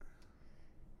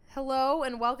Hello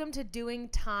and welcome to Doing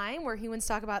Time, where humans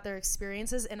talk about their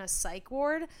experiences in a psych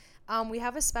ward. We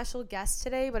have a special guest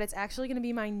today, but it's actually going to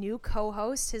be my new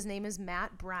co-host. His name is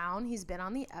Matt Brown. He's been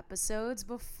on the episodes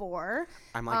before.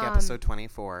 I'm like episode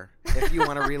 24. If you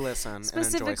want to re-listen and enjoy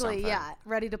something. Specifically, yeah.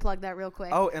 Ready to plug that real quick.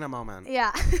 Oh, in a moment.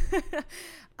 Yeah.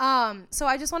 So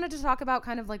I just wanted to talk about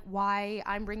kind of like why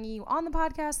I'm bringing you on the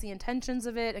podcast, the intentions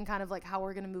of it, and kind of like how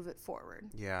we're going to move it forward.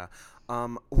 Yeah.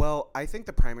 Well, I think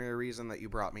the primary reason that you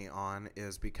brought me on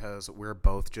is because we're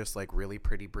both just like really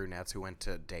pretty brunettes who went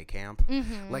to day camp.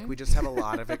 Mm-hmm. Like we just have a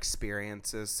lot of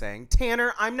experiences saying,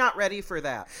 Tanner, I'm not ready for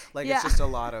that. Like it's just a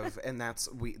lot of, and that's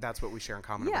what we share in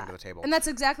common and bring to the table. And that's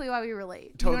exactly why we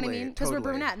relate. Totally, you know what I mean? Because we're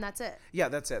brunette and that's it. Yeah,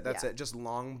 that's it. That's it. Just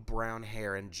long brown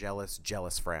hair and jealous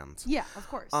friends. Yeah, of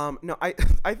course. No, I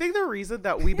think the reason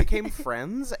that we became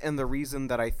friends and the reason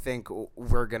that I think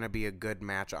we're going to be a good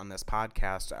match on this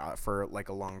podcast for like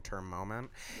a long-term moment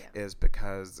is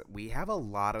because we have a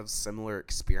lot of similar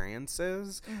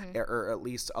experiences, or at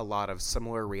least a lot of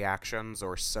similar reactions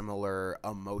or similar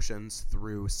emotions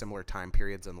through similar time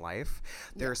periods in life.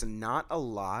 There's not a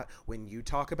lot when you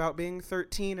talk about being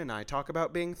 13 and I talk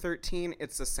about being 13,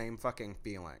 it's the same fucking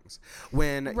feelings.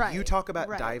 When you talk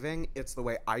about diving, it's the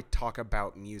way I talk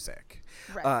about music.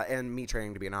 And me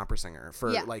training to be an opera singer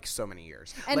for like so many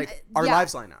years. And like our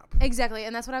lives line up. Exactly.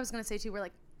 And that's what I was going to say too, where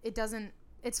like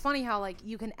it's funny how like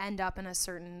you can end up in a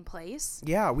certain place.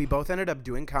 Yeah, we both ended up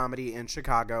doing comedy in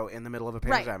Chicago in the middle of a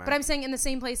pandemic. Right, but I'm saying in the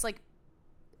same place, like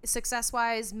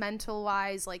success-wise,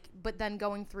 mental-wise, like, but then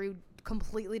going through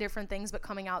completely different things, but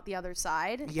coming out the other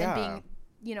side and being,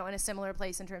 you know, in a similar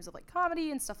place in terms of like comedy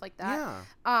and stuff like that.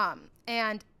 Yeah.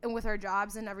 And with our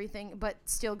jobs and everything, but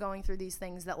still going through these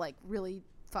things that like really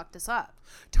fucked us up.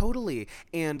 Totally.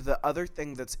 And the other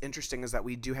thing that's interesting is that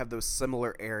we do have those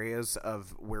similar areas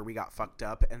of where we got fucked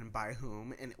up and by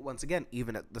whom. And once again,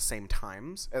 even at the same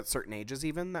times, at certain ages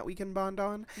even, that we can bond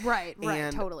on. Right.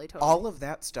 And totally. all of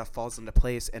that stuff falls into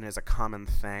place and is a common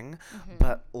thing. Mm-hmm.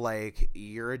 But like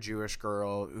you're a Jewish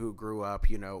girl who grew up,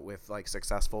 you know, with like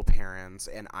successful parents,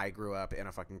 and I grew up in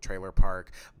a fucking trailer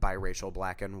park, biracial,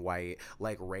 black and white,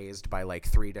 like raised by like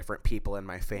 3 different people in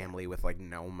my family with like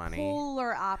no money.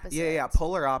 Polar opposites. Yeah,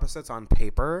 polar opposites on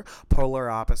paper, polar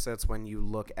opposites when you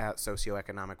look at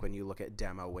socioeconomic, when you look at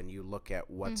demo, when you look at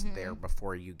what's there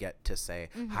before you get to say,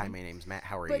 hi, my name's Matt,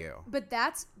 how are you? But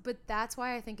that's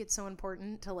why I think it's so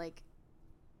important to like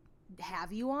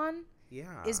have you on.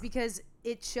 Yeah. Is because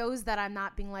it shows that I'm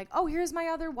not being like, oh, here's my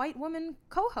other white woman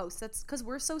co-host. That's because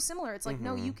we're so similar. It's like,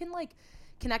 no, you can like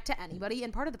connect to anybody.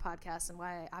 And part of the podcast and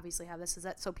why I obviously have this is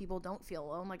that so people don't feel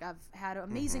alone. Like I've had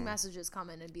amazing messages come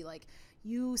in and be like,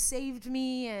 you saved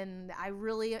me and I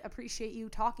really appreciate you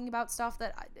talking about stuff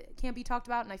that can't be talked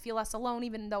about and I feel less alone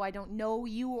even though I don't know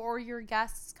you or your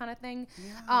guests kind of thing.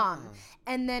 Yeah.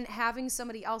 And then having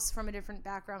somebody else from a different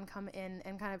background come in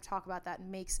and kind of talk about that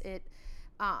makes it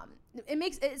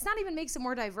it's not even makes it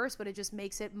more diverse, but it just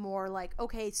makes it more like,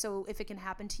 okay, so if it can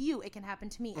happen to you, it can happen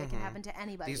to me, it can happen to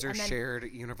anybody. These are shared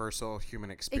universal human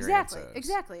experiences.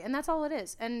 Exactly. And that's all it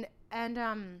is. And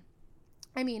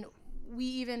I mean, we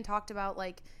even talked about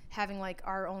like having like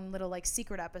our own little like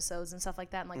secret episodes and stuff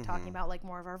like that and like talking about like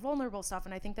more of our vulnerable stuff.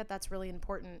 And I think that that's really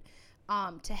important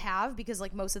to have because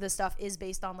like most of this stuff is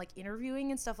based on like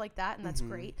interviewing and stuff like that. And that's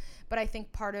great. But I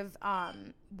think part of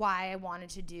why I wanted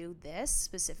to do this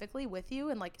specifically with you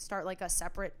and like start like a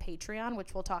separate Patreon,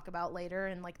 which we'll talk about later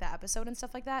in like the episode and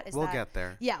stuff like that. We'll get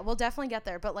there. Yeah, we'll definitely get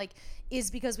there. But like is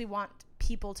because we want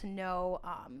people to know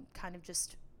kind of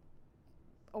just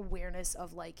awareness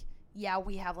of like, yeah,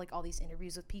 we have like all these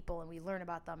interviews with people and we learn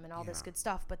about them and all this good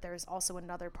stuff, but there's also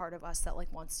another part of us that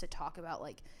like wants to talk about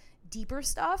like deeper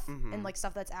stuff and like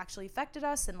stuff that's actually affected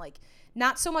us and like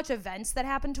not so much events that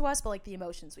happened to us, but like the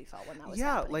emotions we felt when that was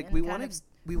happening. Like we want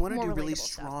to do really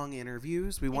strong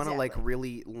interviews. We want to like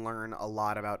really learn a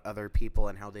lot about other people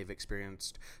and how they've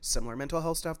experienced similar mental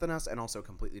health stuff than us and also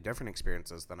completely different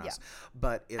experiences than us.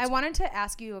 But I wanted to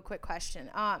ask you a quick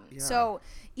question. So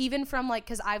even from like,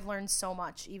 cause I've learned so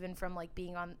much even from like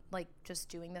being on like just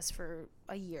doing this for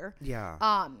a year.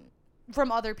 Yeah.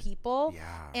 From other people.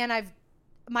 Yeah. And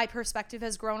my perspective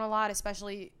has grown a lot,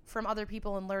 especially from other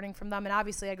people and learning from them. And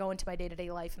obviously I go into my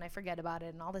day-to-day life and I forget about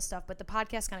it and all this stuff, but the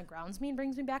podcast kind of grounds me and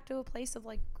brings me back to a place of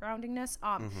like groundingness.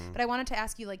 But I wanted to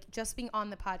ask you, like, just being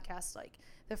on the podcast, like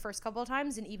the first couple of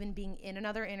times and even being in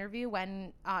another interview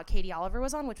when Katie Oliver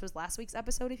was on, which was last week's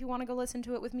episode, if you want to go listen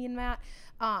to it with me and Matt,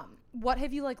 what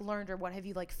have you like learned or what have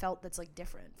you like felt that's like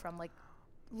different from like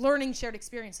learning shared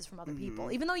experiences from other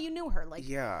people, even though you knew her. Like,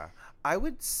 yeah, I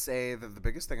would say that the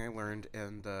biggest thing I learned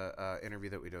in the interview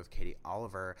that we did with Katie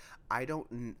Oliver, I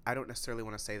don't necessarily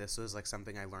want to say this was like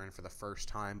something I learned for the first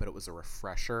time, but it was a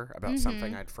refresher about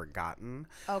something I'd forgotten.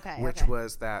 Which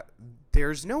was that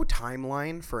there's no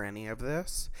timeline for any of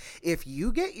this. If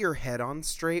you get your head on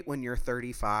straight when you're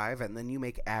 35 and then you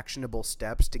make actionable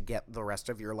steps to get the rest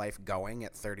of your life going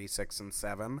at 36 and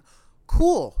 7,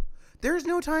 cool. There's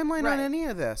no timeline on any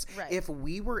of this. Right. If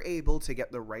we were able to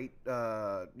get the right,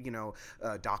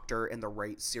 doctor and the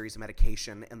right series of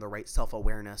medication and the right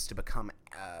self-awareness to become,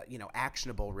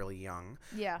 actionable really young,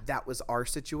 that was our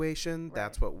situation. Right.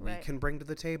 That's what we can bring to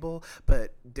the table.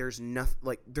 But there's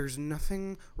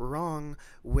nothing wrong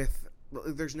with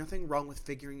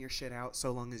figuring your shit out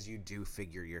so long as you do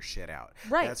figure your shit out.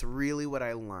 Right. That's really what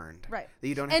I learned. Right. That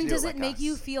you don't have to do it like us. And does it make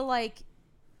you feel like,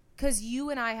 because you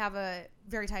and I have a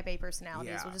very type A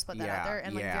personalities, we'll just put that out there,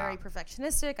 and like very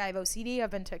perfectionistic. I have OCD.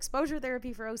 I've been to exposure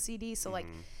therapy for OCD. So like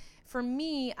for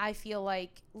me, I feel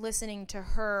like listening to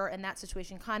her in that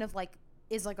situation kind of like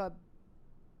is like a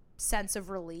sense of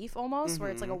relief almost,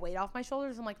 where it's like a weight off my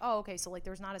shoulders. I'm like, oh, okay, so like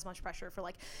there's not as much pressure for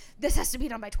like this has to be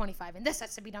done by 25 and this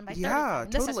has to be done by 35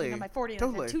 and this has to be done by 40 and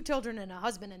I've had 2 children and a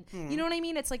husband and you know what I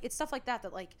mean? It's like, it's stuff like that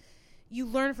like you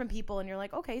learn from people and you're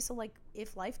like, okay, so like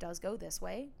if life does go this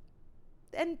way,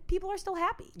 and people are still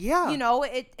happy. Yeah. You know,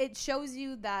 it shows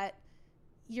you that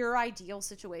your ideal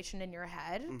situation in your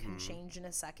head can change in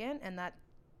a second, and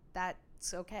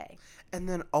that's okay. And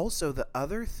then also the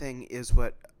other thing is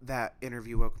what that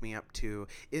interview woke me up to,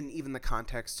 in even the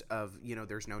context of,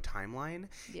 there's no timeline,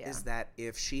 is that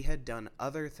if she had done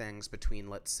other things between,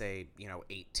 let's say,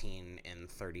 18 and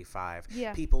 35,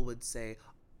 people would say,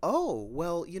 oh,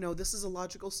 well, this is a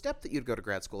logical step that you'd go to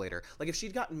grad school later. Like, if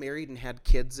she'd gotten married and had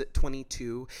kids at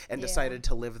 22 and decided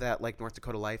to live that, like, North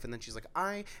Dakota life, and then she's like,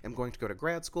 I am going to go to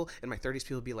grad school, in my 30s,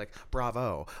 people would be like,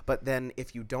 bravo. But then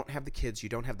if you don't have the kids, you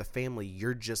don't have the family,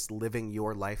 you're just living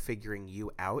your life, figuring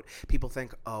you out, people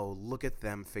think, oh, look at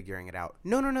them figuring it out.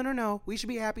 No. We should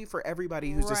be happy for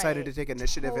everybody who's decided to take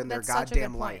initiative in their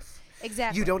goddamn life.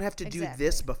 Exactly. You don't have to do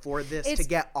this before this to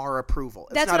get our approval.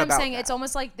 That's not what I'm saying. That. It's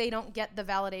almost like they don't get the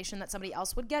validation that somebody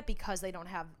else would get because they don't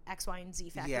have X, Y, and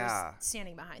Z factors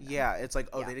standing behind them. Yeah, it's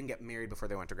like, they didn't get married before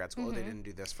they went to grad school. Oh, they didn't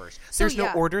do this first. So, there's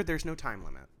no order. There's no time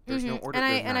limit. There's no order.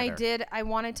 I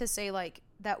wanted to say like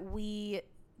that we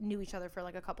knew each other for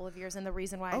like a couple of years, and the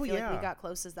reason why I feel like we got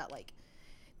close is that like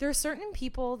there are certain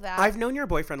people that I've known your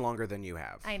boyfriend longer than you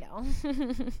have. I know.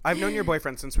 I've known your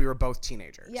boyfriend since we were both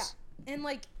teenagers. Yeah. And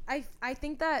like I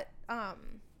think that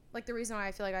like the reason why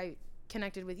I feel like I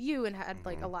connected with you and had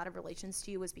like a lot of relations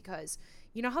to you was because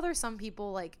you know how there's some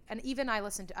people like, and even I'm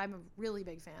a really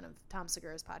big fan of Tom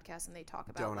Segura's podcast, and they talk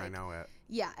about I know it.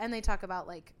 Yeah, and they talk about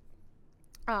like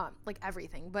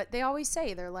everything, but they always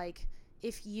say they're like,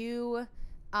 if you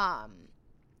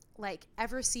like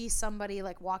ever see somebody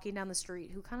like walking down the street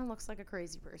who kind of looks like a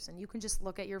crazy person, you can just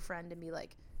look at your friend and be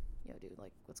like, yo, dude,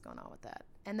 like, what's going on with that?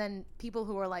 And then people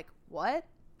who are like, what?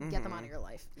 Get them out of your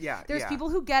life. Yeah. There's people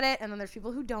who get it, and then there's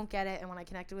people who don't get it. And when I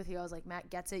connected with you, I was like, Matt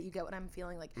gets it. You get what I'm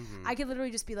feeling. Like, I could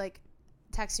literally just be like,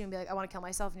 text you and be like, I want to kill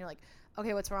myself. And you're like,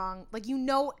 okay, what's wrong? Like, I'm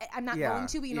not going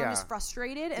to, but I'm just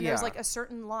frustrated. And there's like a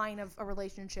certain line of a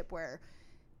relationship where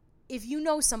if you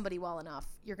know somebody well enough,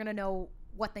 you're going to know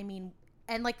what they mean.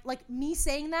 And like me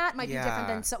saying that might be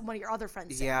different than one of your other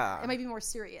friends saying that. It might be more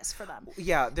serious for them.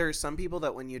 Yeah, there's some people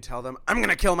that when you tell them, I'm going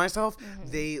to kill myself,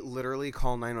 they literally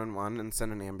call 911 and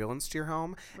send an ambulance to your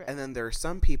home. Right. And then there are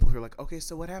some people who are like, okay,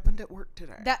 so what happened at work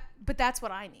today? But that's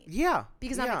what I need. Yeah.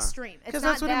 Because I'm extreme. It's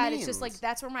not that. It's just like,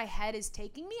 that's where my head is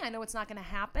taking me. I know it's not going to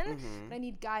happen, but I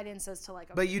need guidance as to like,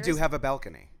 okay, but you do have a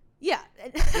balcony. Yeah.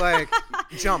 Like,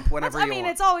 jump whenever you want. I mean,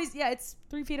 it's always, it's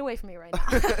 3 feet away from me right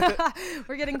now.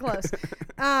 We're getting close.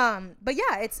 But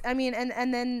yeah, it's, I mean,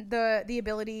 and then the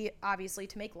ability, obviously,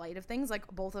 to make light of things. Like,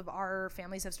 both of our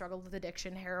families have struggled with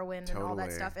addiction, heroin, and all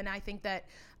that stuff. And I think that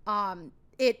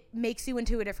it makes you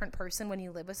into a different person when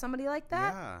you live with somebody like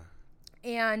that. Yeah.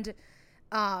 And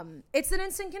it's an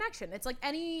instant connection. It's like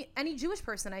any Jewish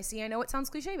person I see. I know it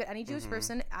sounds cliche, but any Jewish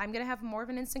person, I'm going to have more of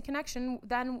an instant connection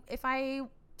than if I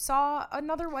saw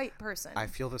another white person. I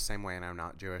feel the same way, and I'm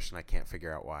not Jewish, and I can't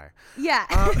figure out why. Yeah.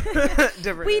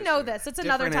 We know this. It's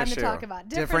another time to talk about.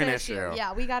 Different issue.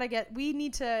 Yeah, we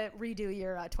need to redo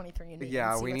your 23andMe.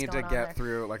 Yeah, we need to get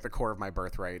through like the core of my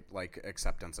birthright, like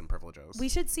acceptance and privileges. We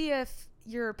should see if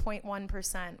your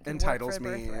 0.1% entitles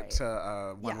me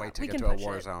to one-way ticket to a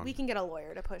war zone. We can get a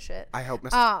lawyer to push it. I hope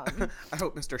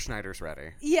Mr. Schneider's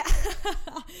ready. Yeah.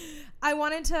 I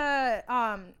wanted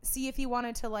to see if you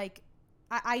wanted to like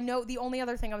I know the only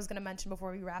other thing I was going to mention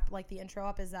before we wrap like the intro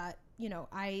up is that, you know,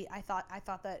 I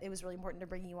thought that it was really important to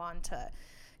bring you on to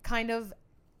kind of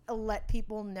let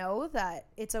people know that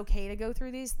it's okay to go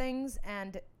through these things,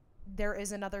 and there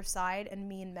is another side, and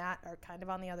me and Matt are kind of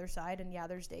on the other side, and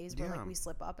there's days where like we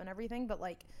slip up and everything, but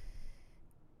like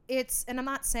it's, and I'm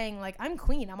not saying like I'm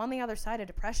clean, I'm on the other side of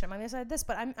depression, I'm on the other side of this,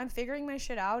 but I'm figuring my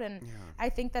shit out, and I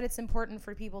think that it's important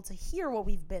for people to hear what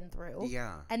we've been through,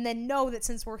 and then know that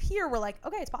since we're here, we're like,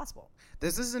 okay, it's possible.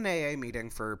 This is an AA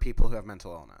meeting for people who have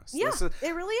mental illness.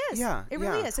 It really is. It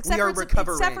really is. Except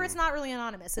for it's not really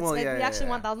anonymous. It's, well, we actually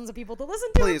want thousands of people to listen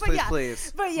to it.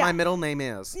 Please. But my middle name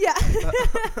is.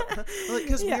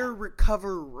 Because we're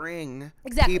recovering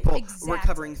people,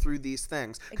 recovering through these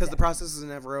things. Because the process is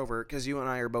never over. Because you and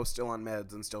I are both still on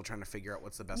meds and still trying to figure out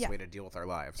what's the best way to deal with our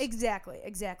lives. Exactly.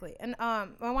 And I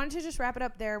wanted to just wrap it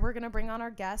up there. We're going to bring on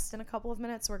our guest in a couple of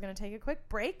minutes. So we're going to take a quick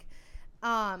break.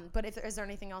 But is there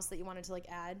anything else that you wanted to like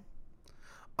add?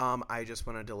 I just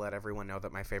wanted to let everyone know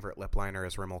that my favorite lip liner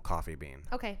is Rimmel Coffee Bean.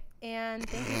 Okay, and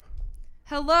thank you.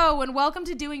 Hello, and welcome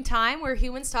to Doing Time, where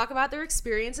humans talk about their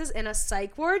experiences in a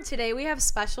psych ward. Today we have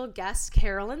special guest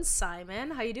Carolyn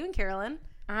Simon. How you doing, Carolyn?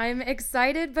 I'm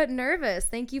excited but nervous.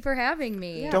 Thank you for having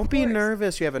me. Don't be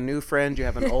nervous. You have a new friend. You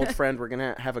have an old friend. We're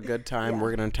going to have a good time.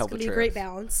 We're going to tell the truth. It's going to be a great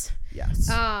balance. Yes.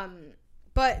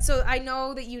 But so I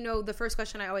know that, you know, the first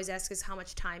question I always ask is how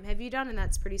much time have you done? And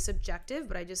that's pretty subjective,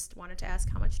 but I just wanted to ask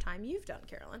how much time you've done,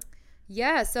 Carolyn.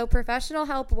 Yeah, so professional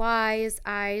help wise,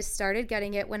 I started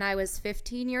getting it when I was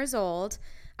 15 years old.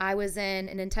 I was in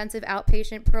an intensive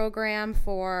outpatient program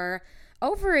for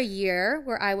over a year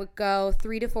where I would go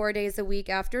 3 to 4 days a week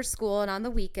after school and on the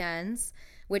weekends,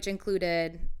 which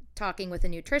included talking with a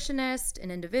nutritionist, an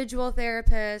individual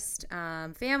therapist,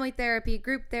 family therapy,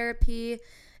 group therapy.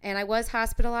 And I was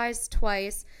hospitalized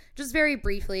twice, just very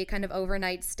briefly, kind of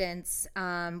overnight stints,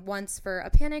 once for a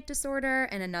panic disorder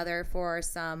and another for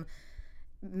some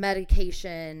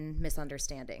medication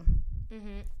misunderstanding.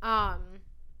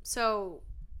 So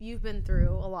you've been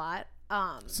through a lot.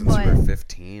 Since you were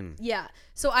 15. Yeah.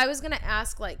 So I was going to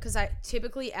ask, like, because I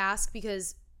typically ask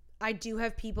because I do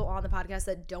have people on the podcast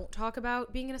that don't talk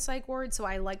about being in a psych ward, so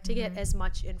I like to get as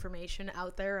much information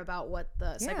out there about what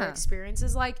the psych ward experience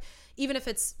is like, even if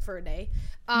it's for a day,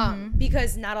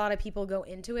 because not a lot of people go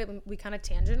into it. We kind of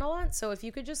tangent a lot, so if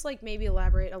you could just like maybe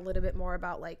elaborate a little bit more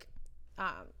about like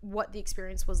what the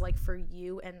experience was like for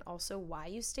you, and also why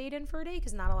you stayed in for a day,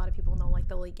 because not a lot of people know like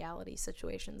the legality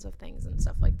situations of things and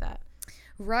stuff like that.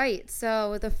 Right.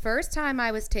 So the first time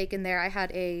I was taken there, I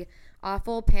had a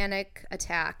awful panic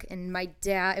attack, and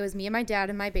it was me and my dad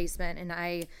in my basement,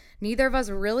 and neither of us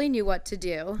really knew what to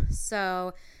do.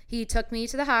 So he took me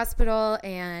to the hospital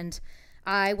and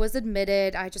I was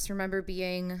admitted. I just remember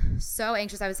being so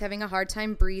anxious. I was having a hard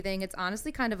time breathing. It's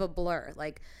honestly kind of a blur,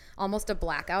 like almost a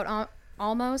blackout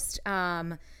almost.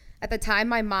 At the time,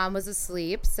 my mom was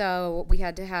asleep, so we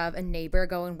had to have a neighbor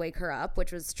go and wake her up,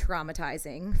 which was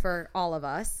traumatizing for all of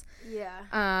us.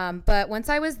 Yeah. But once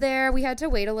I was there, we had to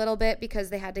wait a little bit because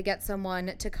they had to get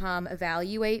someone to come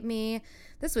evaluate me.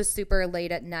 This was super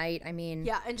late at night. I mean...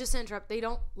 Yeah, and just to interrupt, they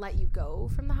don't let you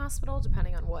go from the hospital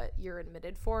depending on what you're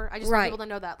admitted for. I just want people to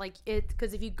know that. Like,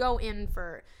 because if you go in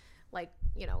for... like,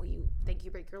 you know, you think you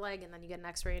break your leg and then you get an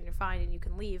x-ray and you're fine and you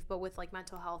can leave. But with, like,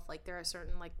 mental health, like, there are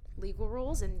certain, like, legal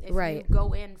rules. And if you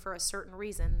go in for a certain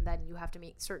reason, then you have to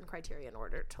meet certain criteria in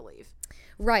order to leave.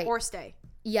 Right. Or stay.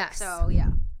 Yes. So,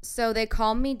 yeah. So they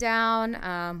calmed me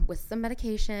down with some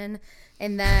medication.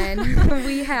 And then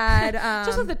we had...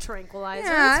 just with the tranquilizer.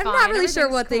 Yeah, I'm not really sure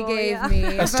what they gave me.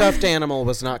 A stuffed animal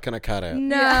was not going to cut it.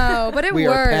 No, but it worked. We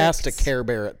are past a Care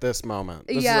Bear at this moment.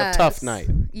 This is a tough night.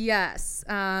 Yes.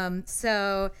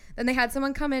 So then they had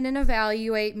someone come in and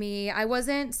evaluate me. I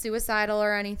wasn't suicidal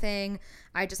or anything.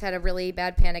 I just had a really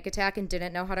bad panic attack and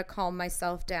didn't know how to calm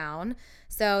myself down.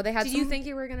 So they had... Did you think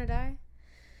you were going to die?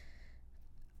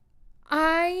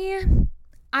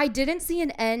 I didn't see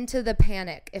an end to the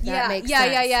panic, if that makes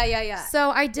sense. Yeah. So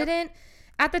I didn't,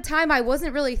 at the time, I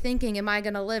wasn't really thinking, am I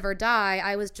going to live or die?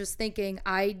 I was just thinking,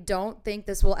 I don't think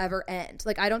this will ever end.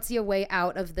 Like, I don't see a way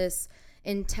out of this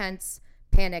intense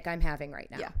panic I'm having right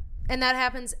now. Yeah. And that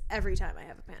happens every time I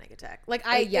have a panic attack. Like,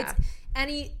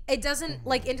 it doesn't,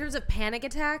 like, in terms of panic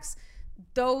attacks,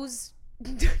 those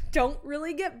don't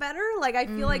really get better. Like I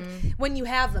feel like when you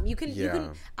have them, you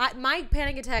can my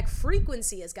panic attack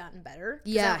frequency has gotten better.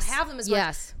 Yes. I don't have them as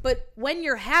much. But when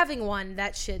you're having one,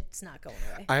 that shit's not going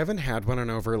away. I haven't had one in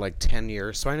over like 10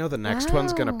 years, so I know the next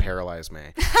one's gonna paralyze me.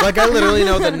 Like I literally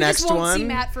know the next just won't one. See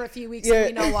Matt for a few weeks, and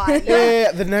we know why.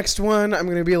 Yeah, the next one I'm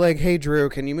gonna be like, hey Drew,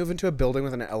 can you move into a building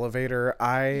with an elevator?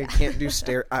 I can't do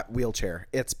wheelchair.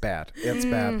 It's bad. It's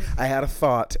bad. I had a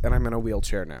thought, and I'm in a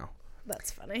wheelchair now.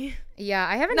 That's funny. Yeah,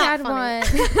 I haven't had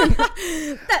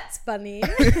one. That's funny.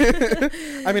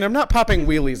 I mean, I'm not popping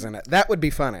wheelies in it. That would be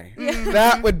funny.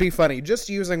 That would be funny. Just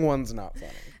using one's not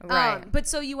funny. Right. But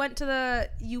so you went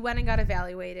and got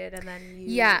evaluated, and then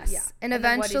and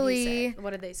eventually,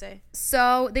 what did they say?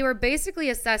 So they were basically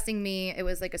assessing me. It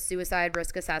was like a suicide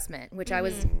risk assessment, which I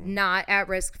was not at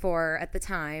risk for at the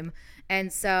time.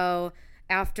 And so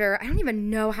after, I don't even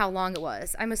know how long it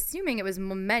was. I'm assuming it was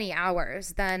many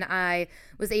hours. Then I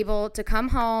was able to come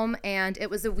home, and it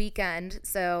was a weekend.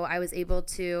 So I was able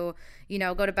to,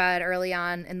 go to bed early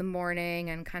on in the morning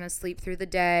and kind of sleep through the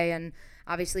day. And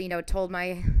obviously, all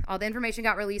the information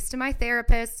got released to my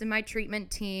therapist and my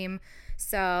treatment team.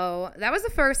 So that was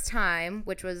the first time,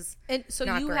 which was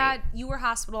not great. You were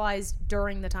hospitalized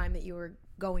during the time that you were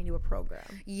going to a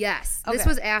program. Yes. Okay. This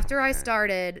was after I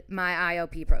started my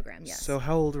IOP program. Yes. So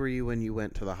how old were you when you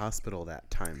went to the hospital that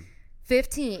time?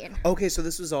 15. Okay, so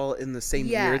this was all in the same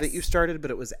year that you started, but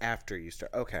it was after you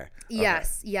started. Okay.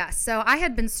 Yes. So I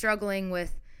had been struggling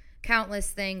with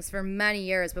countless things for many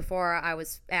years before I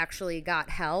actually got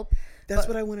help. That's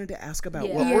what I wanted to ask about.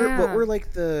 Yeah. What were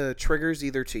like the triggers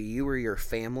either to you or your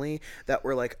family that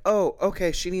were like, oh,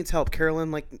 okay, she needs help.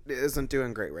 Carolyn isn't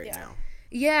doing great right now.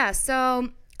 Yeah, so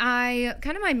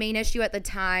my main issue at the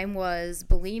time was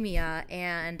bulimia,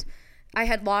 and I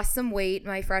had lost some weight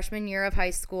my freshman year of high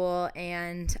school,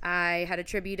 and I had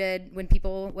attributed, when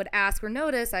people would ask or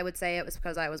notice, I would say it was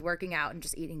because I was working out and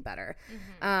just eating better,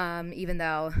 even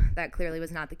though that clearly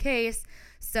was not the case.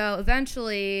 So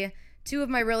eventually, 2 of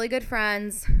my really good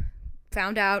friends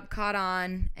found out, caught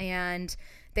on, and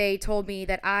they told me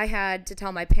that I had to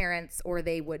tell my parents or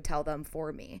they would tell them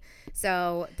for me.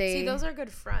 So See, those are good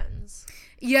friends.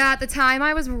 Yeah, at the time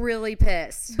I was really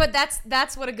pissed. But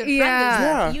that's what a good friend is.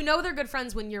 Yeah. You know they're good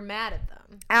friends when you're mad at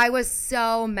them. I was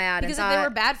so mad. Because if they were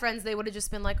bad friends, they would have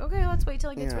just been like, okay, let's wait till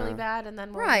it gets really bad and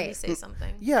then we'll maybe say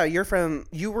something. Yeah, your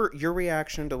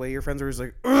reaction to the way your friends were was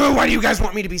like, why do you guys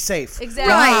want me to be safe?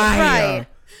 Exactly. Right.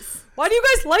 Why do you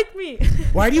guys like me?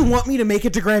 Why do you want me to make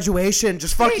it to graduation?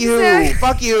 Just fuck you.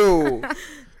 Fuck you.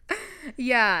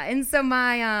 Yeah. And so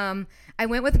I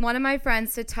went with one of my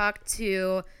friends to talk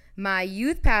to my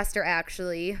youth pastor,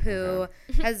 actually, who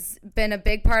has been a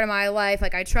big part of my life.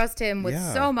 Like, I trust him with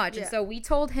so much. Yeah. And so we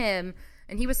told him,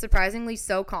 and he was surprisingly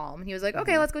so calm. He was like,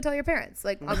 okay, let's go tell your parents.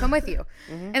 Like, I'll come with you.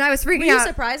 And I was freaking out. Were you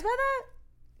surprised by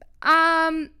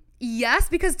that? Yes,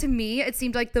 because to me, it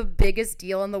seemed like the biggest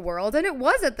deal in the world, and it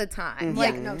was at the time.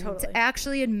 Like, no, totally. To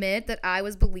actually admit that I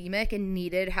was bulimic and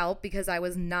needed help because I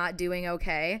was not doing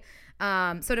okay.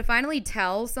 So to finally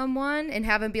tell someone and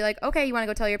have them be like, okay, you want to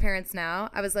go tell your parents now?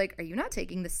 I was like, are you not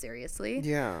taking this seriously?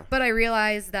 Yeah. But I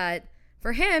realized that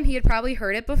for him, he had probably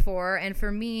heard it before, and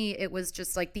for me, it was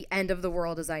just like the end of the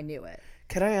world as I knew it.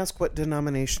 Can I ask what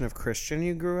denomination of Christian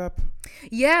you grew up?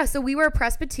 Yeah, so we were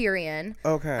Presbyterian.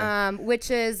 Okay.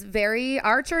 Which is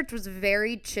our church was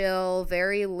very chill,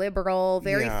 very liberal,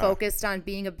 very focused on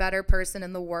being a better person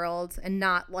in the world and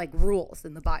not like rules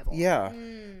in the Bible. Yeah.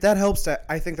 That helps.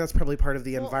 I think that's probably part of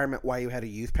the environment why you had a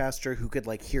youth pastor who could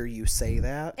like hear you say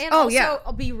that. And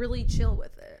I'll be really chill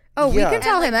with it. Oh, we can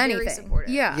tell him anything.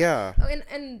 Yeah. Yeah. Oh,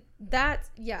 and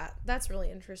that's really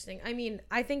interesting. I mean,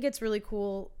 I think it's really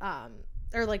cool.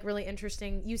 Or like really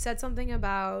interesting. You said something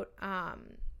about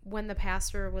when the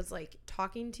pastor was like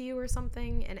talking to you or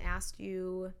something and asked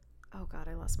you, oh God,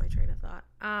 I lost my train of thought.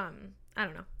 I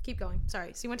don't know. Keep going.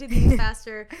 Sorry. So you went to the youth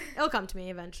pastor. It'll come to me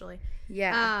eventually.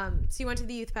 Yeah. So you went to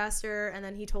the youth pastor and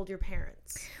then he told your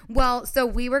parents. Well, so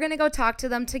we were going to go talk to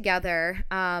them together.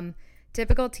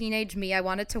 Typical teenage me, I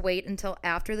wanted to wait until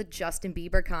after the Justin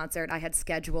Bieber concert I had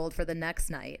scheduled for the next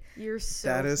night.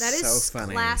 That is so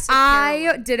funny. Classic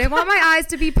I didn't want my eyes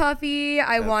to be puffy.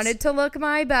 I wanted to look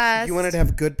my best. You wanted to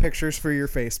have good pictures for your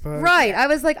Facebook? Right. I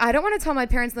was like, I don't want to tell my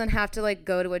parents and then have to like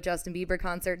go to a Justin Bieber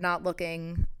concert not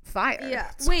looking fire.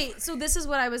 Yeah. Wait, so this is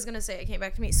what I was going to say. It came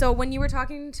back to me. So when you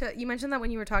mentioned that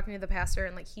when you were talking to the pastor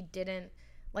and like he didn't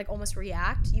like almost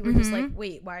react, you were just like,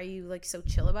 wait, why are you like so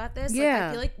chill about this? Yeah. Like,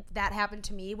 I feel like that happened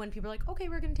to me when people are like, okay,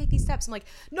 we're gonna take these steps. I'm like,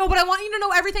 no, but I want you to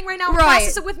know everything right now and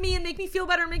process it with me and make me feel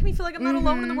better and make me feel like I'm not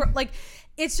alone in the world. Like,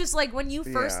 it's just like when you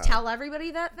first tell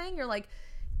everybody that thing, you're like,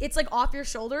 it's like off your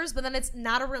shoulders, but then it's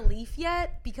not a relief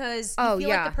yet because you feel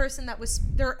like the person that was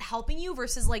they're helping you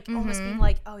versus like almost being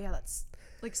like, oh yeah, that's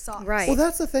like sucks. Right. Well,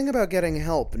 that's the thing about getting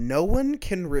help. No one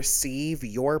can receive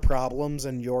your problems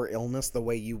and your illness the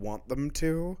way you want them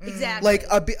to. Exactly. Like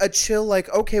a chill, like,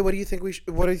 okay, what do you think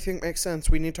what do you think makes sense?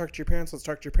 We need to talk to your parents. Let's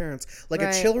talk to your parents. Like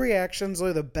a chill reactions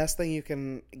are the best thing you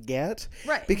can get.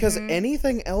 Right. Because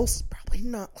anything else probably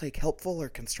not like helpful or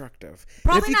constructive.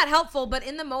 Probably not helpful, but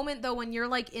in the moment though, when you're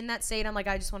like in that state, I'm like,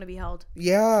 I just want to be held.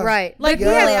 Yeah. Right. Like if he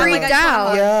had freaked like,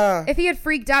 out. Yeah. If he had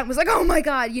freaked out and was like, oh my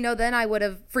God, then I would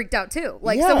have freaked out too.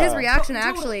 Like, so his reaction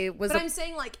actually was. But I'm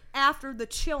saying, like, after the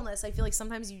chillness, I feel like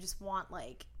sometimes you just want,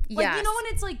 like you know,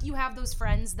 when it's like you have those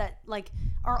friends that, like,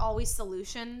 are always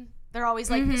solution. They're always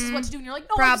like, this is what to do. And you're like,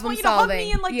 no, I just want you to hug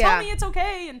me and, like, tell me it's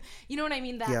okay. And you know what I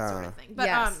mean? That sort of thing.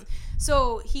 But,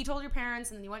 so he told your parents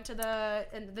and then you went to the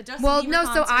Justin Bieber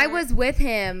concert. So I was with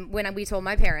him when we told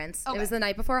my parents. Okay. It was the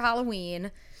night before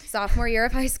Halloween, sophomore year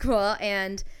of high school.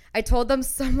 And I told them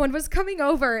someone was coming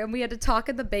over and we had to talk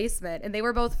in the basement. And they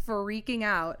were both freaking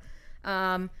out.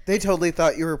 They totally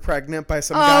thought you were pregnant by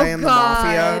some guy in the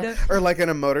mafia or like in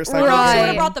a motorcycle. Right. Should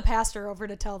have brought the pastor over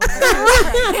to tell them. I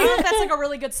don't know if that's like a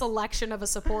really good selection of a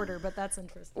supporter, but that's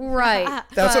interesting. Right.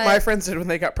 That's what my friends did when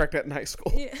they got pregnant in high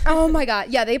school. Yeah. Oh my God.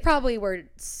 Yeah, they probably were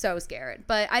so scared.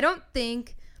 But I don't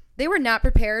think they were not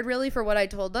prepared really for what I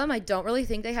told them. I don't really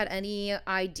think they had any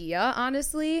idea,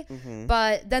 honestly. Mm-hmm.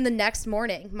 But then the next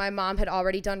morning, my mom had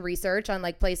already done research on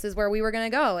like places where we were going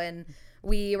to go, and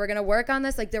we were going to work on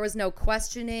this. Like, there was no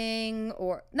questioning,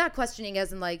 or not questioning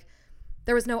as in like,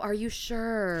 there was no, are you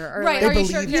sure? Or right. Like, are you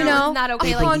sure? You know, not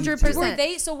okay. 100%. Were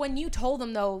they, so when you told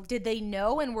them though, did they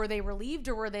know and were they relieved,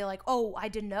 or were they like, oh, I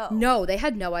didn't know? No, they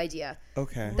had no idea.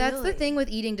 Okay. That's the thing with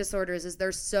eating disorders is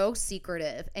they're so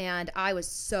secretive, and I was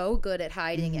so good at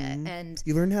hiding it. And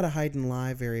you learn how to hide and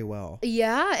lie very well.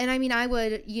 Yeah. And I mean, I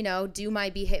would, do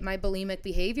my bulimic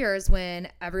behaviors when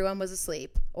everyone was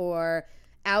asleep or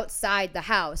outside the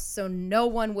house, so no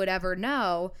one would ever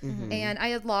know. Mm-hmm. And I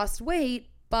had lost weight,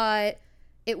 but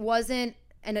it wasn't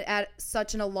at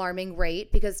such an alarming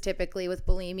rate, because typically with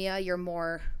bulimia you're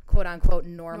more quote unquote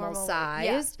normal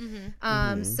sized. Yeah.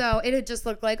 Mm-hmm. So it had just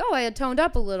looked like, I had toned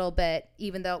up a little bit,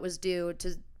 even though it was due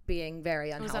to being very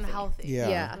unhealthy. It was unhealthy.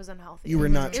 Yeah. It was unhealthy. You were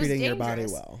not treating your body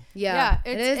well. Yeah,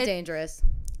 it is dangerous.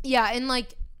 Yeah. And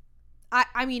like,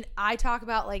 I mean, I talk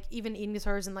about like even eating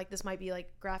disorders, and like this might be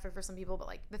like graphic for some people, but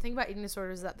like the thing about eating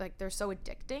disorders is that like they're so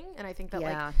addicting, and I think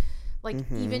that like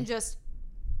even just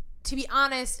to be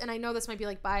honest, and I know this might be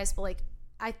like biased, but like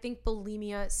I think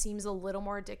bulimia seems a little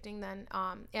more addicting than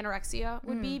anorexia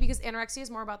would be, because anorexia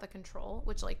is more about the control,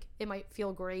 which like it might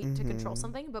feel great to control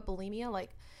something, but bulimia, like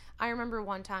I remember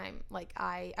one time, like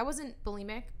I wasn't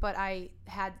bulimic, but I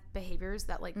had behaviors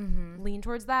that like lean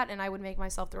towards that, and I would make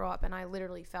myself throw up, and I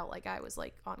literally felt like I was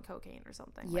like on cocaine or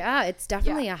something. Yeah, like, it's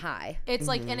definitely a high. It's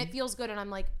like, and it feels good, and I'm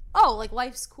like, oh, like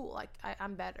life's cool, like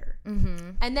I'm better.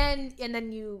 And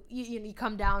then you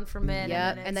come down from it,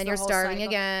 and then you're starving cycle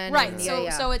again, right?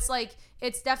 So it's like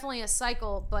it's definitely a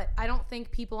cycle, but I don't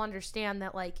think people understand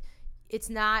that like it's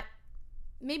not.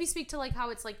 Maybe speak to like how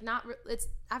it's like not, it's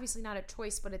obviously not a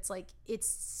choice, but it's like it's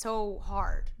so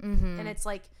hard. And it's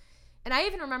like, and I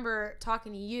even remember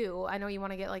talking to you, I know you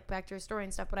want to get like back to your story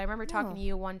and stuff, but I remember talking to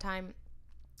you one time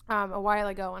a while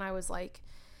ago, and I was like,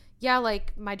 yeah,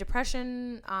 like my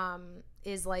depression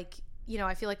is like,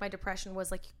 I feel like my depression was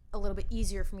like a little bit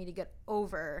easier for me to get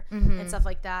over and stuff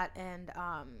like that. And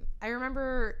I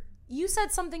remember you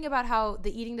said something about how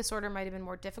the eating disorder might have been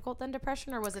more difficult than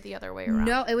depression, or was it the other way around?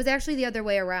 No, it was actually the other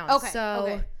way around.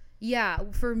 Okay. Yeah,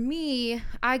 for me,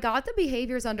 I got the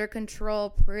behaviors under control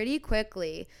pretty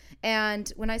quickly.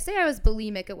 And when I say I was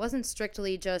bulimic, it wasn't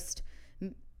strictly just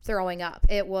throwing up.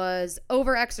 It was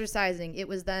over-exercising. It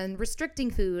was then restricting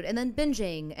food and then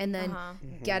binging and then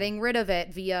getting rid of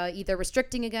it via either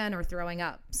restricting again or throwing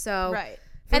up. So right.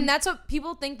 And that's what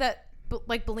people think, that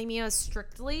like bulimia is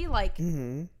strictly like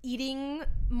eating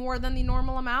more than the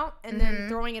normal amount and then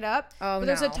throwing it up. But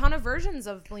there's a ton of versions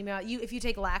of bulimia. If you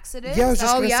take laxatives. Yeah, I was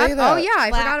just gonna say that. Oh yeah, I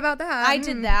forgot about that. I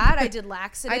did that. I did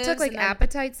laxatives. I took like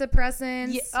appetite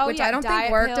suppressants, which I don't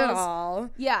think worked at all.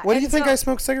 Yeah. What do you think I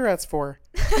smoke cigarettes for?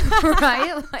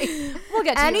 Right? Like, we'll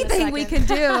get to anything we can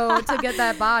do to get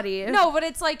that body. No, but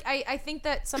it's like I think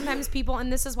that sometimes people,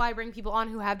 and this is why I bring people on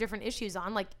who have different issues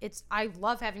on, like I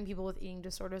love having people with eating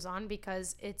disorders on,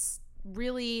 because it's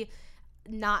really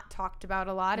not talked about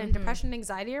a lot, and depression and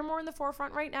anxiety are more in the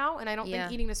forefront right now, and I don't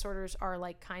think eating disorders are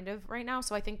like kind of right now.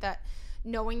 So I think that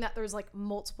knowing that there's like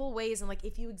multiple ways, and like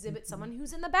if you exhibit someone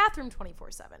who's in the bathroom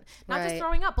 24/7, not just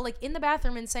throwing up, but like in the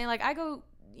bathroom and saying like I go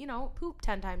poop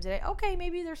 10 times a day. Okay,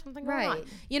 maybe there's something going on.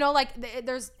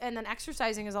 And then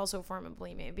exercising is also a form of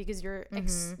bulimia because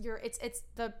it's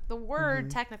the word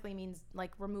technically means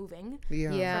like removing from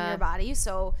your body.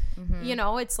 So,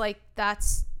 it's like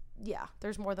that's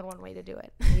there's more than one way to do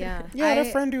it. Yeah. I had a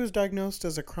friend who was diagnosed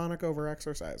as a chronic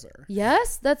overexerciser.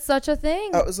 Yes, that's such a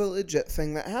thing. That was a legit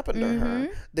thing that happened to her.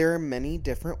 There are many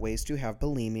different ways to have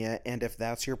bulimia, and if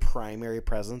that's your primary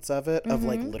presence of it, of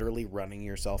like literally running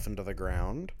yourself into the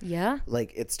ground,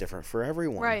 like it's different for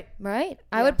everyone. Right.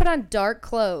 I would put on dark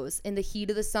clothes in the heat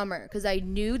of the summer because I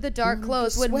knew the dark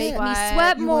clothes would make me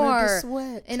sweat more.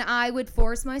 And I would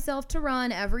force myself to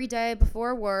run every day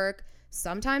before work,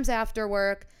 sometimes after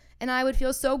work. And I would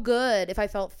feel so good if I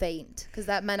felt faint because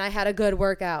that meant I had a good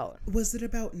workout. Was it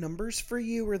about numbers for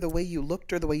you or the way you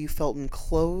looked or the way you felt in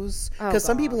clothes? Because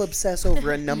some people obsess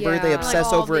over a number. They obsess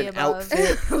like over an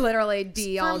outfit.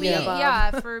 Literally all the above.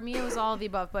 Yeah, for me it was all of the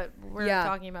above, but we're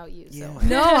talking about you. So.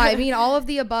 No, I mean all of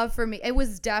the above for me. It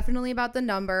was definitely about the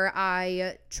number.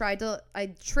 I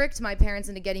tricked my parents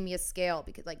into getting me a scale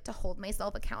because to hold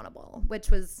myself accountable,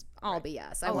 which was all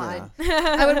BS.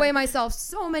 I would weigh myself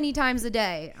so many times a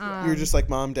day. You're just like,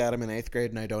 Mom, Dad, I'm in 8th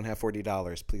grade and I don't have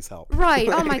 $40. Please help. Right.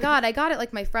 Oh my God. I got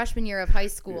it my freshman year of high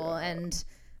school. And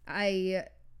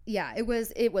it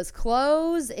was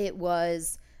clothes. It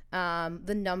was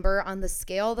the number on the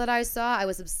scale that I saw. I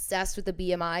was obsessed with the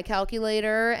BMI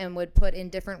calculator and would put in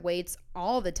different weights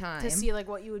all the time to see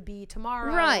what you would be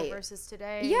tomorrow versus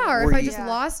today. Yeah, or if I just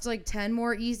lost 10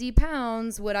 more easy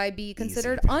pounds, would I be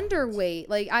considered underweight?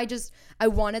 I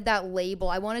wanted that label.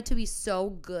 I wanted to be so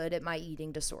good at my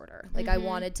eating disorder. I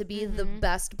wanted to be the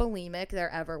best bulimic there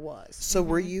ever was. So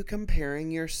were you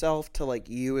comparing yourself to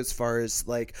you as far as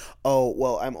oh,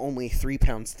 well, I'm only 3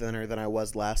 pounds thinner than I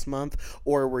was last month?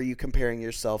 Or were you comparing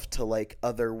yourself to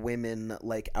other women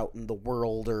out in the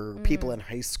world or people in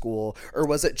high school? Or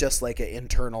was it just an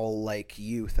internal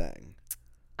you thing?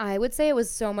 I would say it was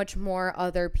so much more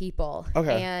other people.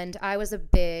 Okay. And I was a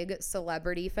big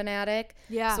celebrity fanatic.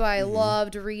 Yeah. So I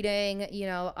loved reading,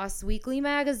 Us Weekly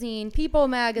magazine, People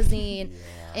magazine.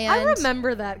 And I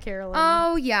remember that, Carolyn.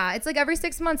 Oh, yeah. It's every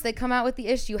 6 months they come out with the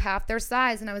issue, half their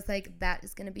size. And I was like, that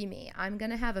is going to be me. I'm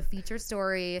going to have a feature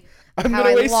story. I'm going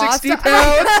to weigh 60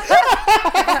 pounds.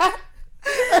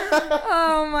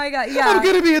 Oh my God. Yeah. I'm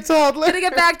going to be a toddler. I'm going to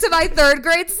get back to my 3rd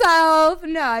grade self.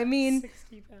 No, I mean,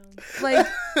 60 pounds.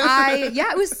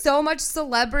 It was so much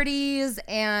celebrities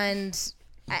and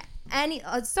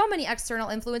so many external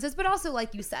influences, but also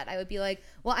like you said, I would be like,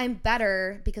 well, I'm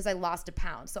better because I lost a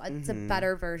pound. So it's a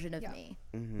better version of me.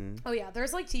 Mm-hmm. Oh yeah.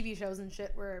 There's TV shows and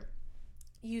shit where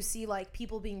you see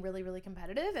people being really, really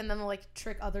competitive and then they'll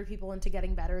trick other people into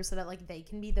getting better so that they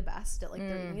can be the best at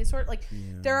their eating disorder.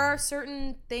 There are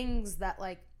certain things that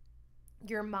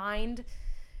your mind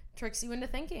tricks you into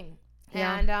thinking.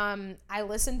 Yeah. And I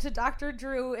listen to Dr.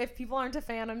 Drew. If people aren't a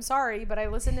fan, I'm sorry, but I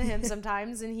listen to him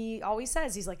sometimes and he always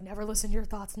says, he's never listen to your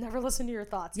thoughts, never listen to your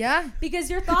thoughts. Yeah.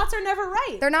 Because your thoughts are never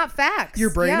right. They're not facts.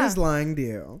 Your brain is lying to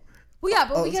you. Well, yeah,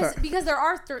 but because there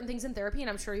are certain things in therapy, and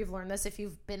I'm sure you've learned this if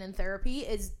you've been in therapy,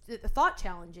 is thought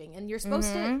challenging, and you're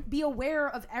supposed to be aware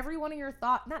of every one of your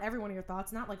thoughts. Not every one of your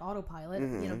thoughts, not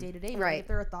autopilot, day to day. Right. If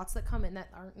there are thoughts that come in that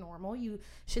aren't normal, you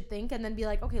should think and then be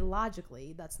like, okay,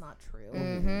 logically, that's not true.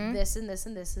 This and this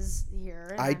and this is here.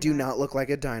 And I do not look like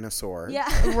a dinosaur. Yeah,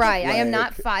 right. I am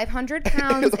not 500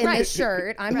 pounds in this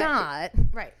shirt. I'm not.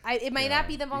 Right. It might not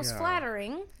be the most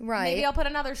flattering. Right. Maybe I'll put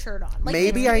another shirt on.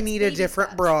 Maybe I need a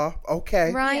different bra.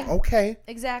 Okay. Right. Yeah. Okay.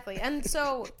 Exactly. And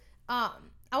so, I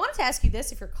wanted to ask you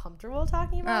this if you're comfortable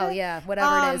talking about it. Oh, yeah.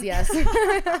 Whatever it is, yes.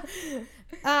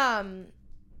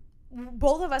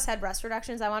 Both of us had breast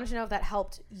reductions. I wanted to know if that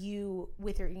helped you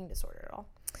with your eating disorder at all.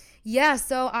 Yeah.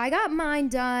 So I got mine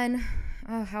done.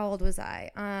 Oh, how old was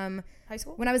I? High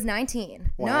school? When I was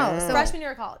 19. Wow. No. So freshman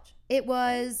year of college. It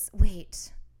was,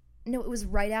 no, it was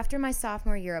right after my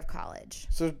sophomore year of college.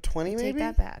 So 20 maybe? Take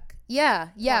that back. Yeah,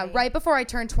 20. Right before I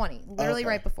turned 20. Literally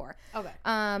right before. Okay.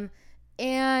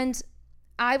 And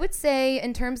I would say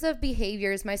in terms of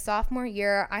behaviors, my sophomore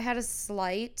year, I had a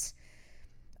slight,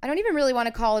 I don't even really want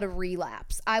to call it a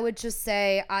relapse. I would just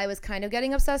say I was kind of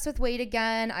getting obsessed with weight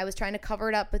again. I was trying to cover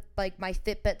it up with my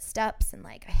Fitbit steps and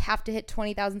I have to hit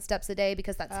 20,000 steps a day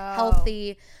because that's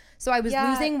healthy. So I was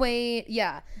losing weight.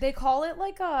 Yeah. They call it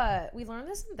we learned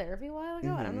this in therapy a while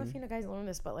ago. I don't know if you guys learned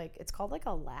this, but it's called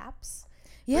a lapse.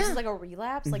 versus like a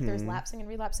relapse. Like there's lapsing and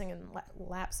relapsing, and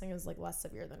lapsing is like less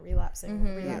severe than relapsing.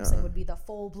 Relapsing would be the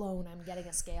full blown. I'm getting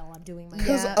a scale. I'm doing my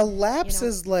because a lapse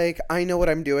is like I know what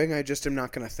I'm doing. I just am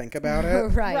not going to think about it.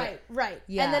 Right.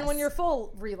 Yes. And then when you're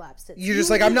full relapsed, you're just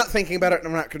like I'm not thinking about it, and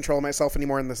I'm not controlling myself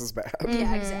anymore, and this is bad.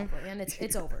 Yeah, exactly, and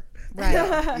it's over. Right.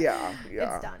 Yeah.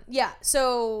 It's done. Yeah.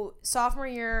 So sophomore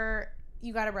year,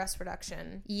 you got a breast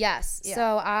reduction. Yes. Yeah.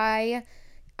 So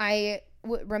I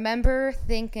remember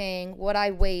thinking what I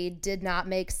weighed did not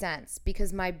make sense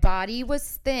because my body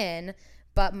was thin,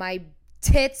 but my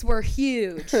tits were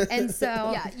huge. And so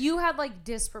yeah, you had like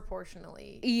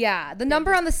disproportionately. Yeah, the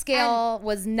number on the scale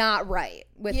was not right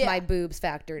with my boobs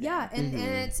factored in. Yeah, and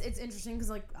it's interesting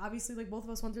because like obviously like both of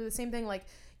us went through the same thing. Like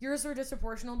yours were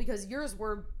disproportional because yours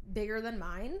were bigger than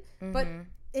mine, but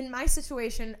in my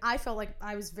situation, I felt like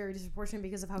I was very disproportionate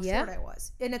because of how short I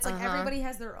was. And it's like everybody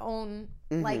has their own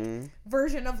like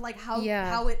version of like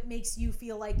how it makes you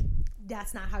feel like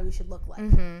that's not how you should look like.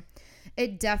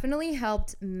 It definitely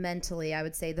helped mentally, I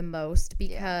would say, the most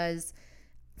because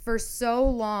for so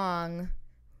long,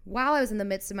 while I was in the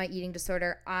midst of my eating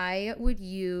disorder, I would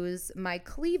use my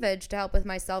cleavage to help with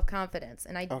my self-confidence.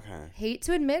 And I hate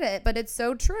to admit it, but it's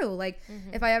so true. Like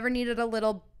if I ever needed a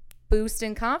little boost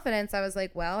in confidence, I was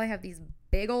like, well, I have these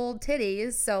big old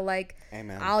titties, so like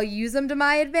I'll use them to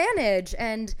my advantage.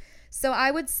 And so I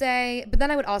would say, but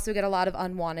then I would also get a lot of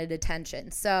unwanted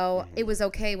attention. So it was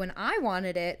okay when I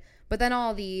wanted it, but then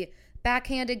all the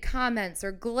backhanded comments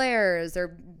or glares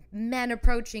or men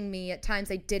approaching me at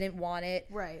times I didn't want it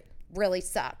really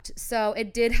sucked. So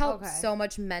it did help so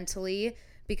much mentally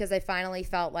because I finally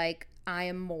felt like I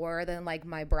am more than like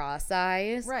my bra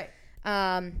size.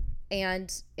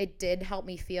 And it did help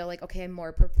me feel like, okay, I'm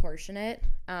more proportionate.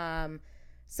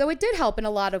 So it did help in a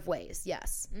lot of ways,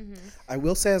 yes. I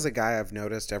will say as a guy, I've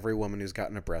noticed every woman who's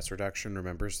gotten a breast reduction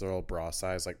remembers their old bra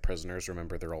size, like prisoners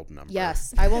remember their old number.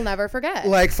 Yes, I will never forget.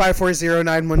 Like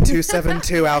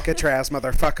 540-912-72 Alcatraz,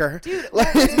 motherfucker. Dude,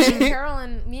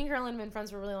 me and Carolyn have been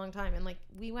friends for a really long time. And like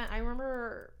I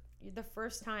remember the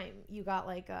first time you got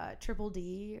like a triple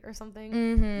D or something.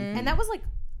 And that was like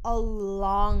a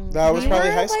long that was probably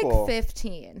high school. Like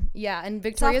 15. Yeah, and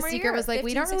Victoria's Secret was like, 15,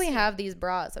 we don't really 16. Have these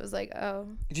bras. I was like, oh.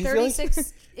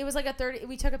 36. It was like a 30.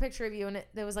 We took a picture of you and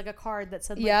there was like a card that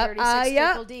said like 36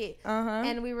 triple D.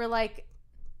 And we were like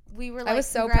I was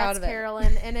so proud of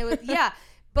Carolyn. And it was,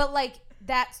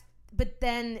 but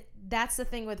then that's the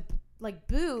thing with like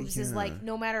boobs is like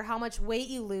no matter how much weight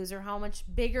you lose or how much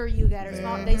bigger you get or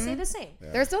small, they stay the same.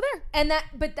 They're still there. And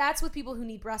but that's with people who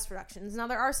need breast reductions. Now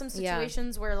there are some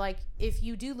situations where like if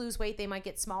you do lose weight, they might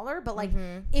get smaller, but like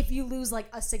if you lose like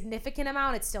a significant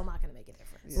amount, it's still not going to make a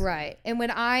difference. Right. And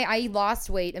when I lost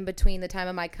weight in between the time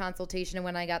of my consultation and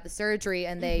when I got the surgery,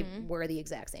 and they were the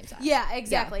exact same size. Yeah,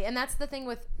 exactly. And that's the thing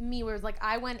with me where like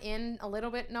I went in a little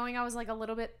bit knowing I was like a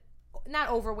little bit not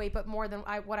overweight, but more than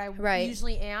what I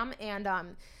usually am, and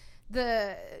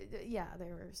they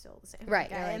were still the same,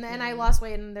 right? And I lost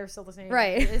weight, and they're still the same,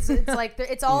 right? It's like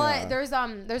it's all there's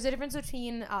a difference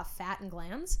between fat and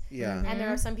glands, and there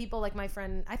are some people like my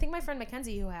friend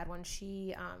Mackenzie who had one.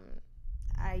 She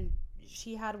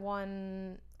had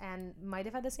one and might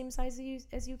have had the same size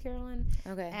as you, Carolyn.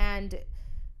 Okay, and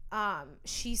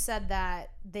she said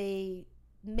that they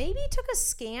maybe took a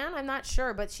scan, I'm not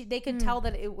sure, but they could tell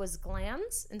that it was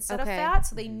glands instead of fat,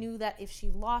 so they knew that if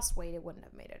she lost weight it wouldn't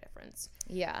have made a difference.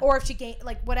 Yeah. Or if she gained,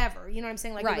 like whatever, you know what I'm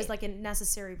saying, like it was like a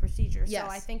necessary procedure. So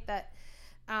I think that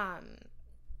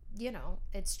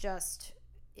it's just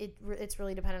it's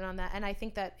really dependent on that, and I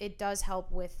think that it does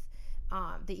help with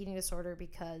the eating disorder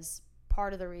because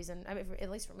part of the reason, I mean, at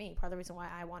least for me, part of the reason why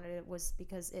I wanted it was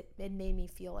because it made me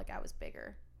feel like I was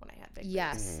bigger when I had big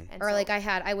boobs. Or so, like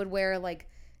I would wear like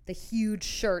the huge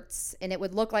shirts and it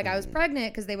would look like I was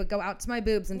pregnant because they would go out to my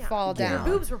boobs and fall down.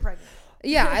 Your boobs were pregnant.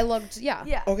 Yeah, I looked,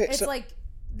 yeah. Okay, it's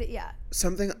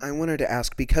something I wanted to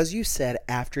ask, because you said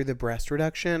after the breast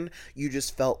reduction, you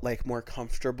just felt like more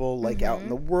comfortable, like out in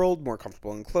the world, more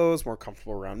comfortable in clothes, more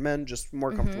comfortable around men, just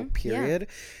more comfortable, period.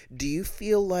 Yeah. Do you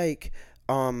feel like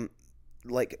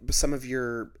some of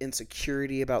your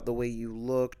insecurity about the way you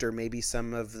looked, or maybe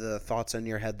some of the thoughts in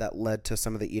your head that led to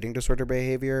some of the eating disorder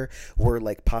behavior were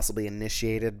like possibly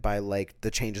initiated by like the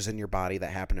changes in your body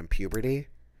that happened in puberty?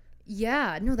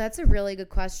 Yeah, no, that's a really good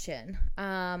question.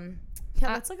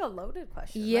 That's like a loaded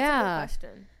question. Yeah. That's a good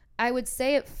question. I would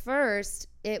say at first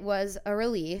it was a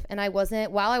relief, and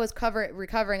while I was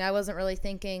recovering, I wasn't really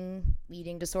thinking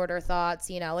eating disorder thoughts,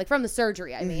 like from the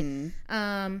surgery, I mean.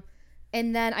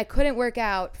 And then I couldn't work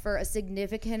out for a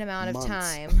significant amount of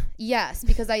time. Yes,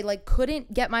 because I like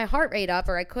couldn't get my heart rate up,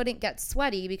 or I couldn't get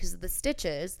sweaty because of the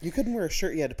stitches. You couldn't wear a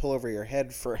shirt you had to pull over your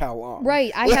head for how long?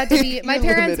 Right. I had to be, my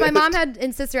mom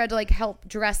and sister had to like help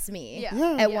dress me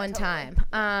at one time.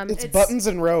 It's buttons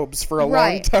and robes for a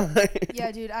long time.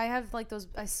 Yeah, dude, I have like those,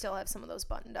 I still have some of those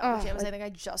buttoned up pajamas. I think I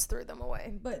just threw them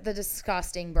away. But the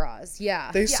disgusting bras.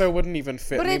 Yeah. They so wouldn't even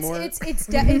fit anymore. But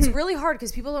it's really hard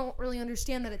because people don't really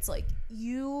understand that it's like,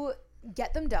 you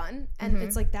get them done and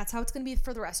it's like that's how it's going to be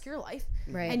for the rest of your life,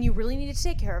 right? And you really need to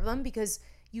take care of them because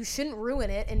you shouldn't ruin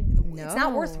it, and it's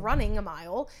not worth running a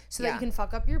mile so that you can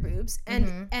fuck up your boobs.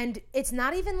 And it's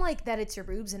not even like that it's your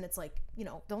boobs and it's like, you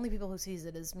know, the only people who sees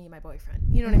it is me and my boyfriend,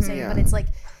 you know what I'm saying? But it's like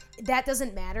that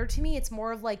doesn't matter to me. It's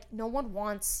more of like no one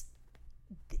wants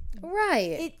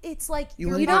it's like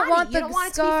you don't want it to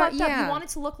be fucked up. You want it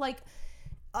to look like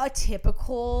a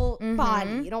typical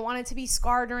body. You don't want it to be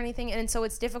scarred or anything, and so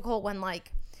it's difficult when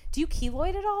like, do you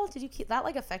keloid at all? Did you that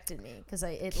like affected me because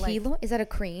is that a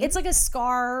cream? It's like a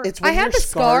scar. It's when your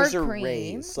scars are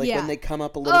raised, like when they come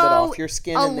up a little bit off your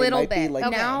skin, and they might be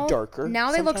like darker.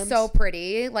 Now they look so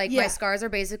pretty. Like my scars are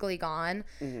basically gone.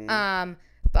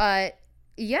 But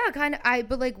yeah, kind of.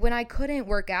 But like when I couldn't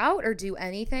work out or do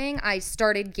anything, I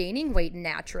started gaining weight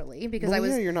naturally because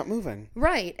you're not moving.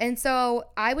 Right. And so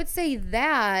I would say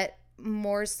that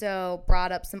more so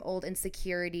brought up some old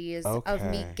insecurities of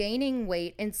me gaining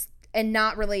weight and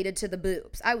not related to the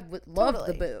boobs. I would love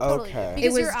the boobs. Okay.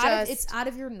 Because it's out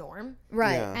of your norm.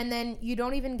 Right. Yeah. And then you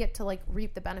don't even get to like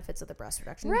reap the benefits of the breast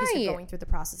reduction because you're going through the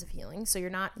process of healing. So you're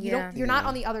not not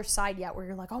on the other side yet where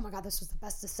you're like, oh my God, this was the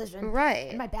best decision. Right.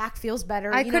 And my back feels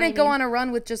better. I couldn't go on a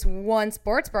run with just one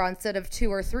sports bra instead of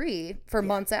 2 or 3 for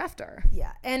months after.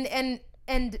 Yeah. And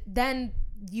then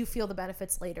you feel the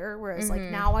benefits later, whereas like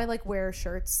now I like wear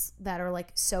shirts that are like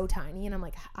so tiny and I'm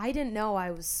like, I didn't know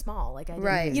I was small, like I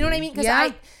didn't, you know what I mean?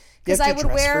 Because I would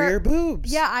wear for your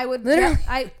boobs. Yeah, I would.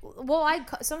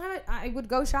 Sometimes I would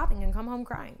go shopping and come home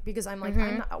crying because I'm like,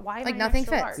 why am I nothing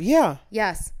fits? Large? Yeah.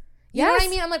 Yes. You know what I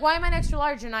mean? I'm like, why am I an extra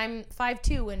large and I'm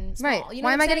 5'2" and small? Right. You know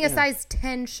why am I getting a size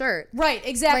 10 shirt? Right,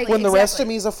 exactly. When the rest of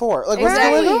me is a 4. Like, what's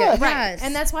going on? Right. Yes.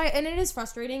 And that's why, and it is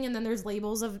frustrating. And then there's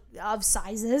labels of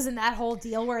sizes and that whole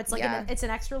deal where it's like, it's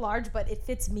an extra large, but it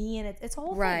fits me and it's a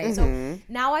whole thing. So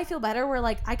now I feel better where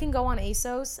like I can go on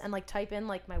ASOS and like type in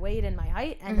like my weight and my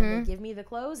height and then they give me the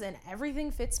clothes and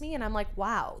everything fits me. And I'm like,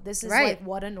 wow, this is like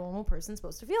what a normal person's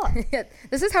supposed to feel like.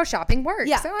 This is how shopping works.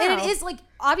 Yeah. Wow. And it is like,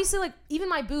 obviously like even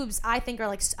my boobs, I think are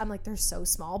like, I'm like, they're so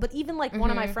small. But even like one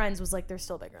of my friends was like, they're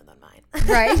still bigger than mine.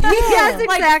 Right. Yes, exactly.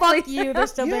 Like, fuck you. They're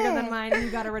still bigger than mine. And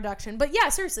you got a reduction. But yeah,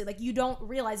 seriously, like you don't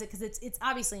realize it because it's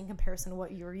obviously in comparison to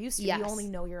what you were used to. Yes. You only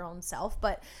know your own self.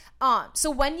 But so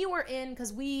when you were in,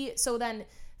 so then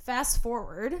fast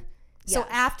forward. Yes. So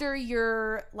after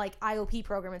your like IOP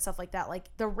program and stuff like that, like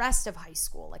the rest of high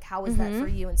school, like how was that for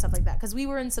you and stuff like that? Because we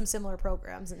were in some similar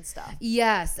programs and stuff.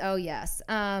 Yes. Oh, yes.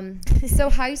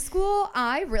 So high school,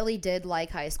 I really did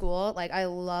like high school. Like I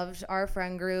loved our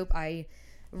friend group. I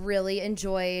really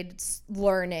enjoyed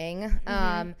learning.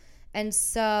 And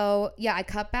so, yeah, I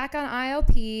cut back on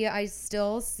IOP. I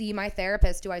still see my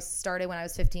therapist, who I started when I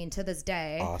was 15 to this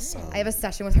day. Awesome. I have a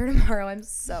session with her tomorrow. I'm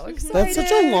so excited. That's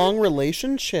such a long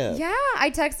relationship. Yeah. I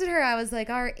texted her. I was like,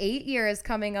 our 8 year is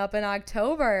coming up in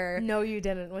October. No, you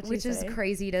didn't. Which is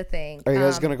crazy to think. Are you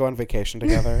guys going to go on vacation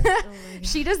together?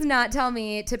 She does not tell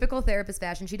me, typical therapist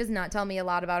fashion, she does not tell me a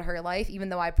lot about her life, even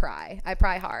though I pry. I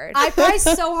pry hard. I pry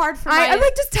so hard for I'm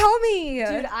like, just tell me.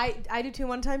 Dude, I do too.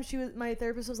 One time my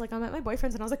therapist was like, I'm at my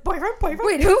boyfriend's, and I was like, boyfriend?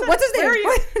 Wait, who? What's his name? Where are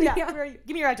you? Yeah, where are you?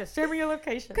 Give me your address. Share me your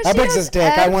location. How big's his dick?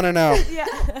 I want to know. Yeah.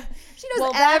 She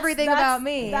knows everything about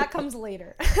me. That comes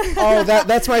later. Oh,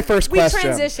 that's my first question. We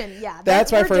transition, yeah.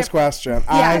 That's my first question.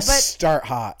 I start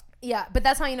hot. Yeah, but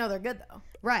that's how you know they're good, though.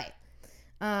 Right.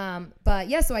 But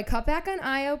yeah, so I cut back on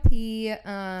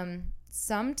IOP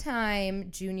sometime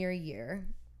junior year.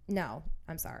 No,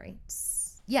 I'm sorry.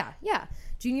 Yeah,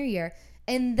 junior year.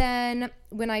 And then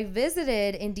when I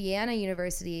visited Indiana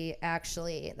University,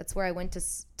 actually, that's where I went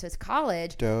to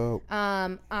college. Dope.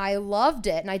 I loved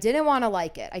it, and I didn't want to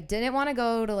like it. I didn't want to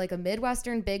go to like a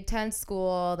Midwestern Big Ten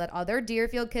school that other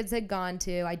Deerfield kids had gone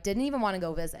to. I didn't even want to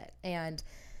go visit. And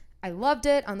I loved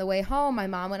it. On the way home, my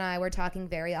mom and I were talking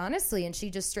very honestly, and she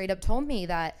just straight up told me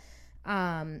that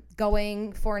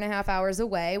going 4.5 hours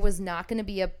away was not going to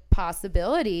be a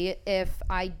possibility if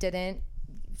I didn't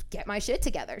get my shit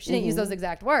together. She didn't use those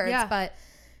exact words, but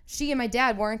she and my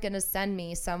dad weren't going to send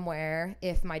me somewhere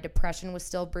if my depression was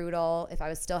still brutal, if I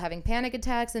was still having panic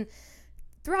attacks. And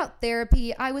throughout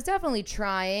therapy, I was definitely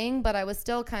trying, but I was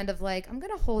still kind of like, I'm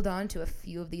going to hold on to a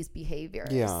few of these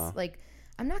behaviors. Yeah. Like,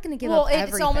 I'm not going to give up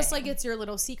everything. It's almost like it's your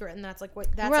little secret, and that's like what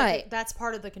that's right. Like, that's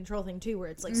part of the control thing too, where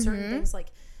it's like certain things like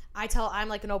I'm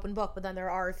like an open book, but then there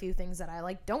are a few things that I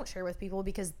like don't share with people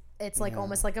because it's like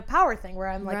almost like a power thing where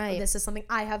I'm like, oh, this is something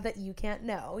I have that you can't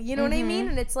know. You know what I mean?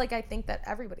 And it's like, I think that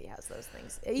everybody has those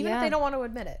things, even if they don't want to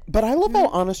admit it. But I love how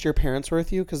honest your parents were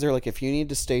with you, because they're like, if you need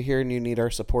to stay here and you need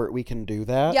our support, we can do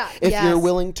that. Yeah. If you're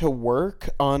willing to work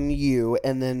on you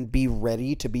and then be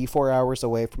ready to be 4 hours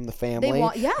away from the family,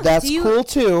 that's cool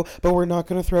too. But we're not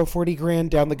going to throw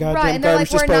 $40,000 down the goddamn garbage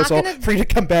disposal for you to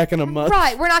come back in a month.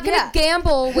 Right. We're not going to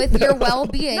gamble with your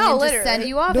well-being and just send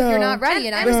you off if you're not ready.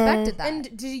 And I respected that.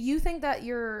 And do you think that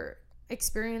your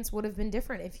experience would have been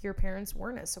different if your parents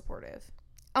weren't as supportive?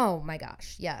 Oh my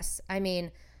gosh, yes. I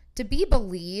mean, to be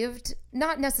believed,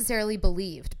 not necessarily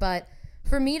believed, but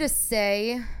for me to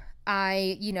say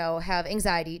I, have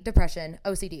anxiety, depression,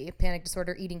 OCD, panic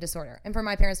disorder, eating disorder, and for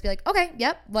my parents to be like, okay,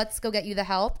 yep, let's go get you the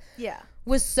help. Yeah.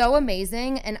 Was so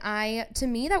amazing. And to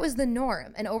me, that was the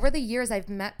norm. And over the years, I've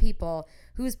met people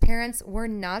whose parents were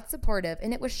not supportive.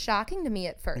 And it was shocking to me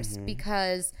at first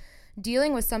because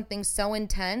dealing with something so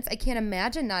intense, I can't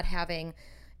imagine not having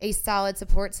a solid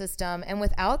support system. And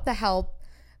without the help,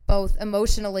 both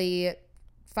emotionally,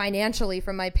 financially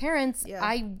from my parents,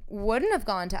 I wouldn't have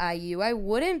gone to IU. I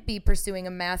wouldn't be pursuing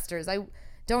a master's. I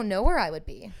don't know where I would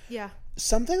be. Yeah.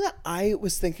 Something that I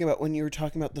was thinking about when you were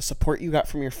talking about the support you got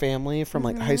from your family from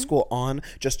like high school on,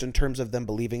 just in terms of them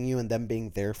believing you and them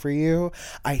being there for you,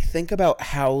 I think about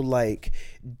how like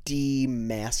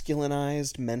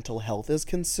demasculinized mental health is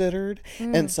considered.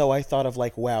 And so I thought of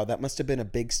like, wow, that must have been a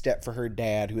big step for her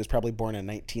dad, who was probably born in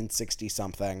 1960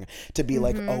 something, to be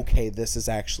like, okay, this is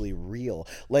actually real.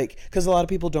 Like, because a lot of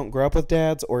people don't grow up with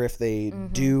dads, or if they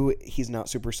do, he's not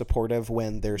super supportive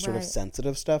when there's sort of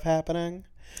sensitive stuff happening.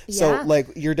 So, like,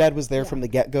 your dad was there from the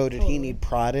get-go. Did he need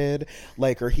prodded?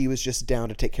 Like, or he was just down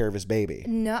to take care of his baby?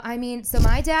 No, I mean, so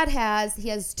my dad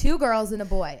has 2 girls and a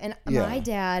boy. And my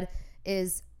dad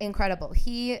is incredible.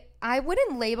 I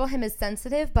wouldn't label him as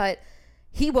sensitive, but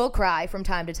he will cry from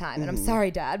time to time. And I'm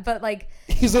sorry, Dad, but like...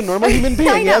 He's a normal human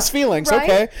being. He has feelings, right?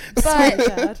 Okay. But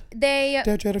Dad,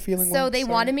 you had a feeling so they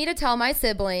wanted me to tell my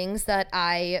siblings that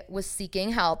I was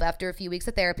seeking help after a few weeks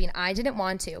of therapy, and I didn't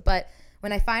want to. But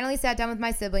when I finally sat down with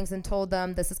my siblings and told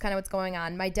them this is kind of what's going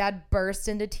on, my dad burst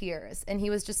into tears. And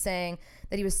he was just saying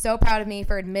that he was so proud of me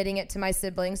for admitting it to my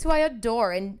siblings, who I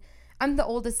adore. And I'm the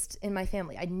oldest in my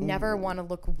family. I never want to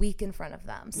look weak in front of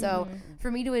them. So for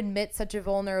me to admit such a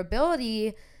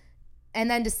vulnerability, and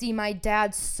then to see my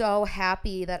dad so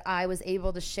happy that I was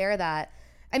able to share that.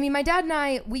 I mean, my dad and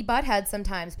I, we butt heads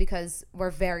sometimes because we're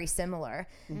very similar.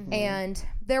 And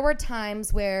there were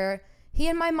times where he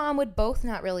and my mom would both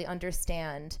not really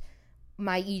understand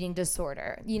my eating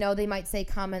disorder. They might say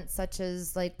comments such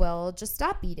as like, well, just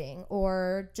stop eating,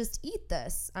 or just eat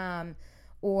this.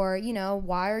 Or,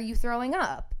 why are you throwing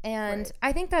up? And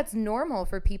I think that's normal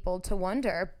for people to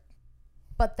wonder.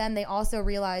 But then they also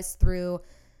realize through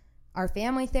our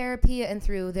family therapy and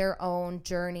through their own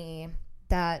journey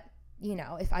that,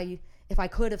 if I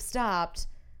could have stopped,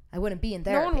 I wouldn't be in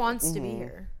therapy. No one wants to be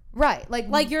here. Right.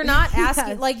 Like you're not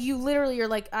asking, like you literally, you're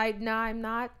like, I'm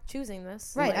not choosing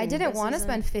this. Right. I didn't want to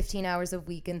spend 15 hours a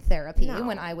week in therapy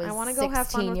when I was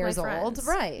 16 years old.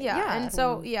 Right. Yeah. And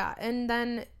so, and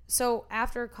then, so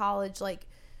after college, like,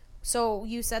 so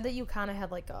you said that you kind of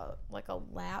had like a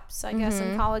lapse, I guess,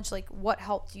 in college. Like, what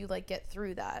helped you like get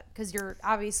through that? Because you're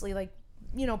obviously like,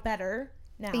 better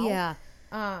now.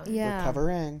 Yeah.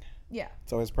 Recovering. Yeah.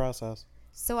 It's always a process.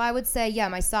 So I would say,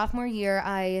 my sophomore year,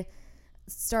 I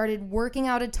started working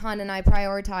out a ton, and I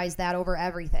prioritized that over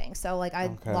everything. So like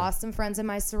I lost some friends in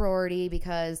my sorority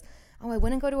because I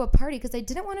wouldn't go to a party because I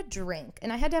didn't want to drink,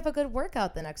 and I had to have a good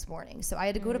workout the next morning, so I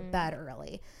had to go to bed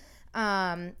early.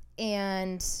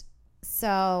 And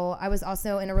so I was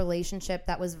also in a relationship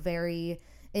that was very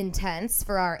intense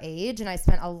for our age, and I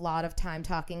spent a lot of time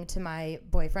talking to my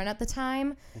boyfriend at the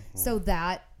time. So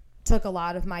that took a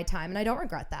lot of my time, and I don't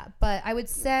regret that. But I would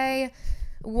say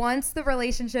once the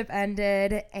relationship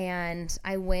ended and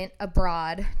I went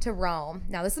abroad to Rome.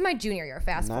 Now, this is my junior year,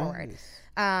 fast forward.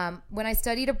 When I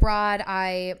studied abroad,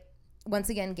 I once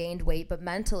again gained weight, but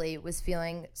mentally was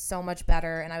feeling so much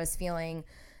better. And I was feeling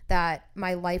that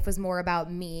my life was more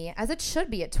about me, as it should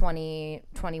be at 20,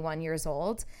 21 years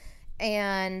old.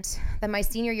 And then my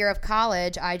senior year of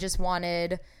college, I just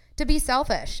wanted to be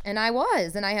selfish. And I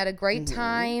was. And I had a great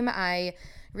time. I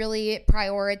really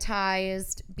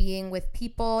prioritized being with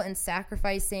people and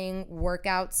sacrificing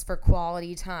workouts for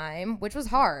quality time, which was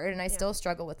hard and I still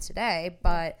struggle with today,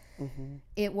 but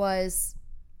it was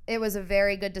a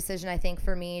very good decision, I think,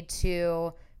 for me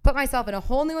to put myself in a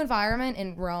whole new environment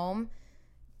in Rome,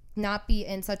 not be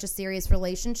in such a serious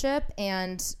relationship,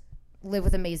 and live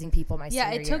with amazing people my senior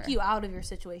year. Yeah, it took you out of your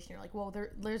situation. You're like, well,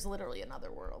 there's literally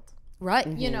another world. Right.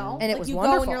 You know? And like it was you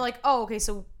wonderful. go and you're like, oh, okay,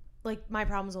 so like my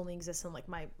problems only exist in like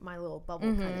my little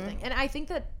bubble kind of thing. And I think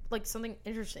that like something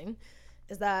interesting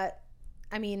is that,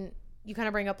 I mean, you kind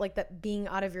of bring up like that being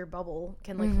out of your bubble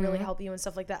can like really help you and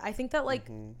stuff like that. I think that like,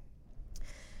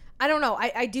 I don't know.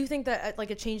 I do think that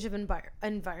like a change of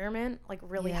environment like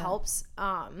really helps.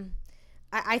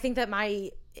 I think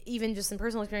that even just in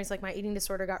personal experience, like my eating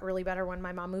disorder got really better when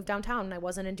my mom moved downtown and I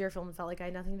wasn't in Deerfield and felt like I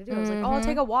had nothing to do. I was like, oh, I'll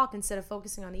take a walk instead of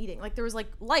focusing on eating. Like there was like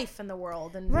life in the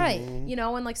world and, you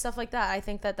know, and like stuff like that. I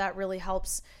think that really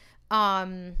helps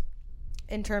in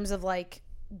terms of like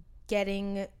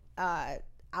getting out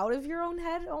of your own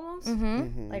head almost.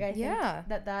 Like I think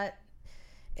that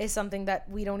is something that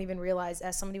we don't even realize.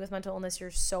 As somebody with mental illness,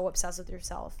 you're so obsessed with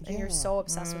yourself and you're so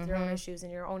obsessed with your own issues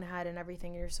and your own head and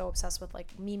everything. You're so obsessed with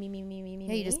like me.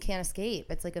 Yeah, you just can't escape.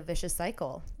 It's like a vicious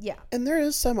cycle. Yeah. And there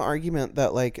is some argument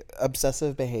that like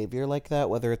obsessive behavior like that,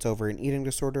 whether it's over an eating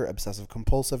disorder, obsessive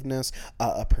compulsiveness,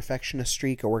 a perfectionist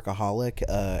streak, a workaholic,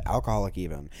 alcoholic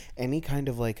even, any kind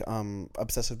of like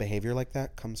obsessive behavior like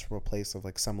that comes from a place of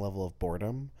like some level of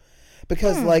boredom.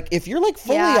 Because, like, if you're, like,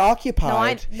 fully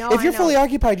occupied, if you're fully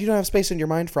occupied, you don't have space in your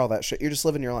mind for all that shit. You're just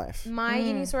living your life. My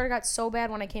eating disorder got so bad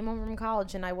when I came home from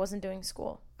college and I wasn't doing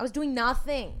school. I was doing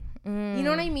nothing. You know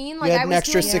what I mean? Like, you had I was an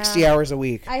extra 60 hours a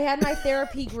week. I had my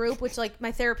therapy group, which, like,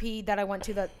 my therapy that I went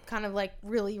to that kind of, like,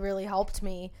 really, really helped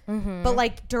me. But,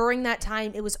 like, during that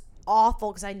time, it was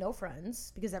awful because I had no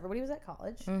friends because everybody was at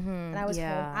college. And I was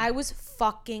home. I was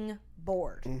fucking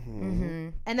bored.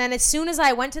 And then as soon as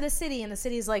I went to the city, and the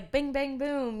city's like bing bang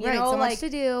boom, you know, so like much to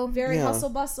do, very hustle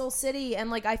bustle city, and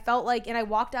like I felt like, and I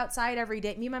walked outside every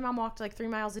day. Me and my mom walked like 3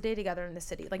 miles a day together in the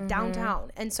city, like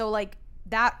downtown. And so like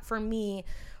that for me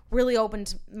really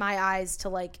opened my eyes to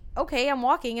like, okay, I'm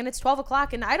walking and it's 12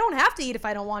 o'clock and I don't have to eat if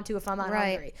I don't want to, if I'm not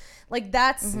hungry. Like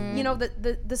that's, you know,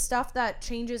 the stuff that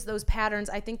changes those patterns.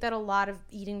 I think that a lot of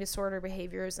eating disorder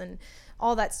behaviors and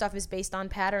all that stuff is based on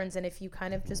patterns. And if you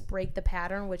kind of just break the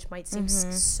pattern, which might seem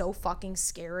so fucking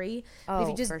scary, but if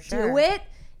you just do it,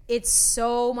 it's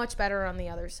so much better on the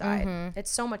other side. It's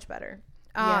so much better.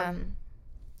 And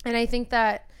I think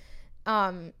that,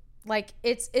 like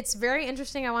it's very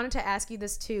interesting. I wanted to ask you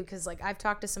this too, because like I've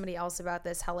talked to somebody else about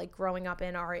this, how like growing up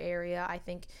in our area I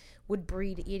think would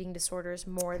breed eating disorders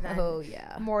more than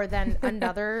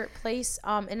another place,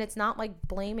 and it's not like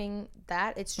blaming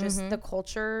that, it's just the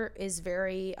culture is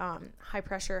very high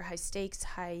pressure, high stakes,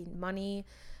 high money,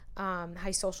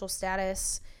 high social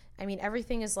status. I mean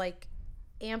everything is like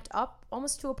amped up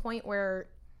almost to a point where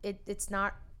it's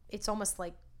almost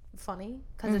like funny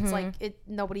because it's like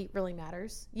nobody really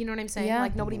matters, you know what I'm saying?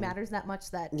 Like nobody matters that much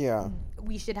that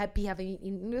we should be having an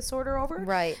eating disorder over,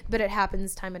 right? But it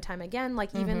happens time and time again.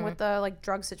 Like even with the like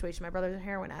drug situation, my brother's a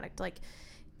heroin addict. Like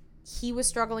he was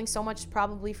struggling so much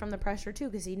probably from the pressure too,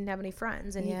 because he didn't have any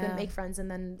friends and he couldn't make friends,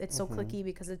 and then it's so cliquey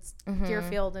because it's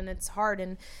Deerfield and it's hard.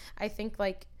 And I think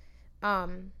like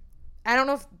I don't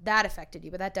know if that affected you,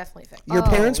 but that definitely affected you. Your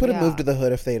parents would have moved to the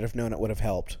hood if they'd have known it would have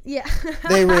helped. Yeah.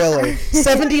 They really.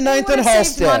 79th and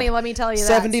Halstead. Money, let me tell you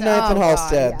that. 79th and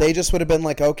Halstead. They just would have been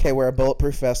like, okay, wear a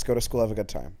bulletproof vest, go to school, have a good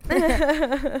time.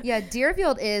 Yeah,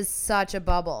 Deerfield is such a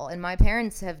bubble, and my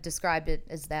parents have described it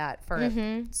as that for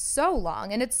so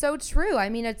long, and it's so true. I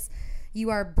mean, you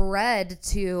are bred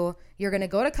to, you're going to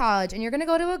go to college, and you're going to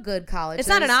go to a good college. It's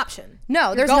not an option.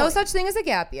 No, there's no such thing as a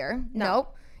gap year.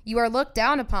 Nope. You are looked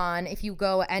down upon if you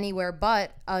go anywhere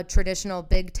but a traditional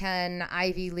Big Ten,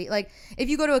 Ivy League. Like, if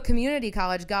you go to a community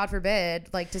college, God forbid,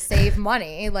 like, to save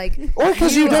money, like... Or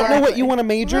because you don't know what you want to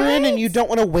major in and you don't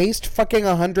want to waste fucking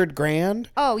 $100,000.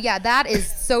 Oh, yeah, that is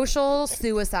social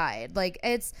suicide. Like,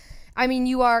 it's... I mean,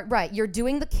 you are right. You're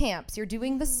doing the camps. You're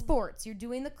doing the sports. You're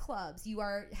doing the clubs. You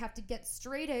have to get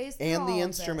straight A's. And the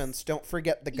instruments. Don't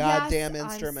forget the goddamn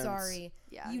instruments. I'm sorry.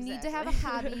 Yeah, you need to have a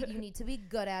hobby. You need to be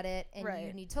good at it, and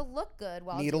you need to look good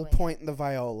while needle doing point in the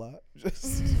viola.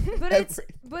 Just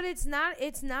it's not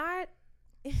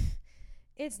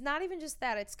even just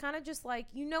that. It's kind of just like,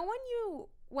 you know,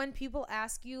 when people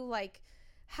ask you like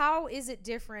how is it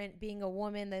different being a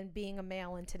woman than being a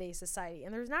male in today's society?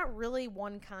 And there's not really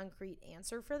one concrete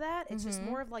answer for that. It's just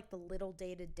more of like the little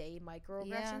day-to-day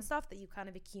microaggression stuff that you kind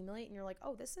of accumulate, and you're like,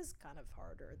 oh, this is kind of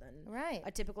harder than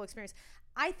a typical experience.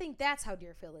 I think that's how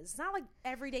Deerfield is. It's not like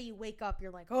every day you wake up,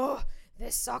 you're like, oh,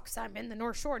 this sucks, I'm in the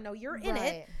North Shore. No, you're in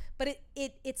it, but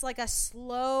it's like a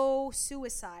slow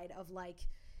suicide of like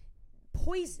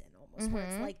poison. Where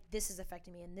it's like, this is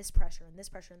affecting me, and this pressure, and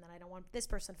then I don't want this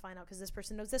person to find out because this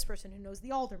person knows this person who knows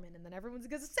the alderman, and then everyone's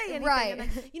going to say anything. And then,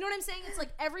 you know what I'm saying? It's like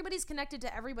everybody's connected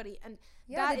to everybody, and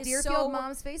that the is Deerfield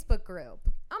Moms Facebook group.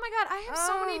 Oh my God, I have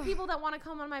so many people that want to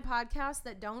come on my podcast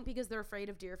that don't because they're afraid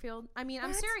of Deerfield. I mean,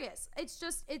 I'm serious. It's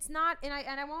just, it's not, and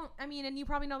I won't. I mean, and you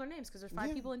probably know their names because there's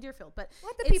 5 people in Deerfield. But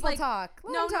let the people talk.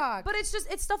 Let them talk. But it's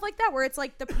stuff like that where it's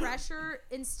like the pressure,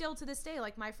 and still to this day,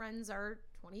 like my friends are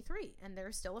 23 and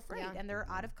they're still afraid and they're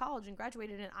out of college and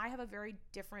graduated, and I have a very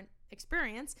different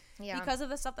experience because of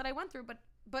the stuff that I went through,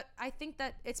 but I think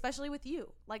that especially with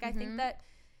you, like I think that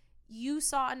you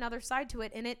saw another side to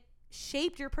it, and it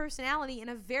shaped your personality in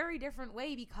a very different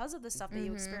way because of the stuff that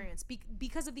you experienced,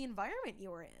 because of the environment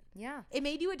you were in. It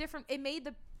made you it made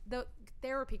the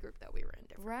therapy group that we were in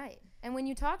different. And when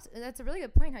you talked, that's a really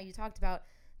good point how you talked about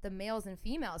the males and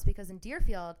females, because in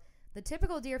Deerfield, the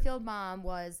typical Deerfield mom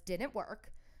didn't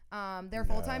work. Their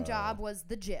full-time job was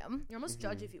the gym. You're almost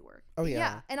judged if you work. Oh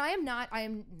yeah. And I am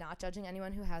not judging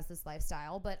anyone who has this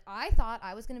lifestyle, but I thought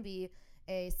I was going to be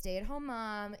a stay-at-home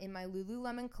mom in my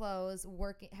Lululemon clothes,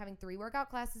 having 3 workout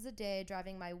classes a day,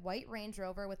 driving my white Range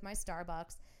Rover with my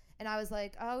Starbucks. And I was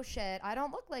like, oh shit, I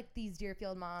don't look like these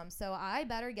Deerfield moms, so I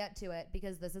better get to it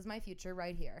because this is my future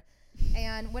right here.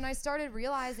 And when I started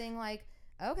realizing, like,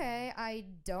 okay, I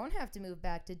don't have to move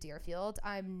back to Deerfield.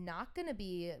 I'm not going to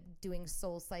be doing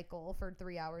Soul Cycle for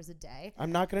 3 hours a day.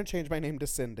 I'm not going to change my name to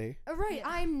Cindy. Right. Yeah.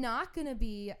 I'm not going to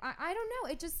be, I don't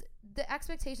know. It just, the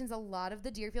expectations, a lot of the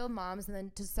Deerfield moms, and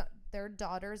then to their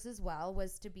daughters as well,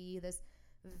 was to be this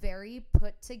very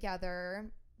put together,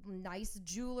 nice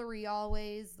jewelry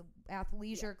always,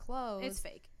 athleisure clothes. It's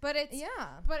fake. But it's,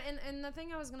 But, and the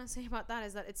thing I was going to say about that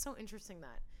is that it's so interesting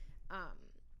that,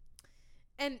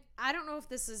 and I don't know if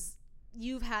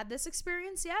you've had this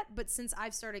experience yet, but since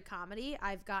I've started comedy,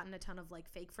 I've gotten a ton of like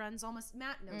fake friends. Almost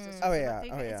Matt knows this.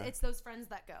 It's those friends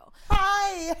that go,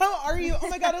 hi, how are you? Oh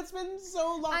my God, it's been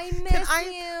so long. I miss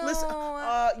you.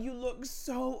 Listen, you look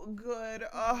so good.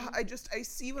 I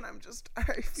see when I feel great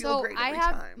every time. So I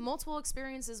have multiple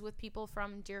experiences with people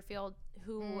from Deerfield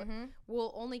who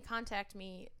will only contact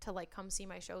me to like come see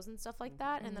my shows and stuff like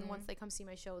that, and then once they come see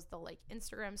my shows, they'll like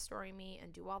Instagram story me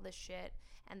and do all this shit,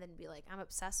 and then be like, I'm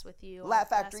obsessed with you. Laugh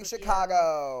Factory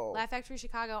Chicago. Laugh Factory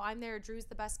Chicago. I'm there. Drew's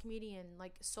the best comedian.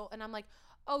 Like, so, and I'm like,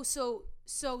 oh,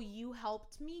 so you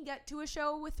helped me get to a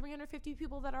show with 350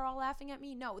 people that are all laughing at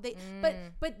me? No,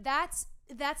 but that's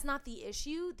not the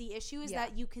issue. The issue is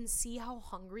that you can see how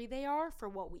hungry they are for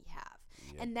what we have.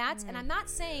 And and I'm not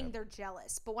saying they're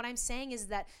jealous, but what I'm saying is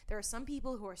that there are some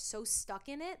people who are so stuck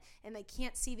in it and they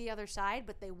can't see the other side,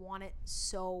 but they want it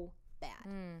so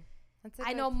bad.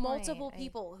 I know multiple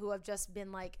people who have just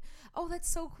been like, oh, that's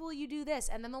so cool you do this,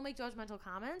 and then they'll make judgmental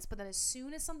comments, but then as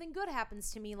soon as something good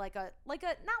happens to me, like a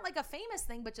not like a famous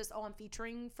thing, but just, oh, I'm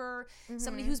featuring for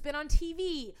somebody who's been on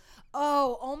TV.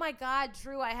 Oh my God,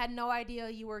 Drew, I had no idea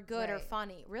you were good or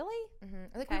funny. Really?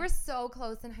 Like we were so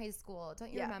close in high school.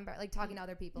 Don't you remember? Like talking to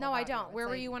other people. No, I don't. Where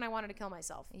were you when I wanted to kill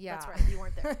myself? Yeah. That's right. You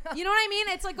weren't there. You know what I mean?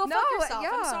 It's like, go fuck yourself.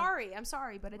 I'm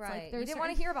sorry, but it's like you didn't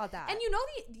want to hear about that. And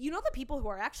you know the people who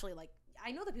are actually like, I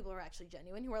know the people who are actually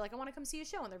genuine, who are like, I want to come see a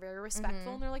show, and they're very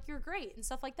respectful, and they're like, you're great, and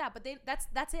stuff like that. But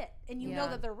that's it, and you know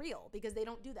that they're real because they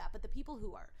don't do that. But the people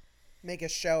who are make a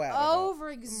show out of it, over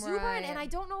exuberant, and I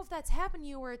don't know if that's happened to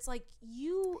you, where it's like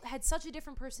you had such a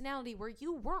different personality where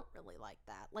you weren't really like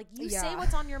that. Like you say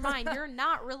what's on your mind. You're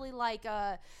not really like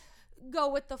a go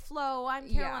with the flow. I'm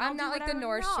Carolyn. I'm not like the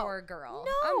North Shore girl.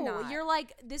 No, you're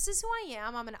like, this is who I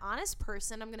am. I'm an honest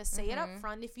person. I'm going to say it up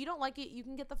front. If you don't like it, you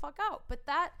can get the fuck out. But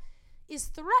that is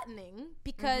threatening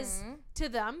because to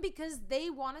them, because they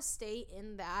want to stay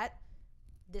in that,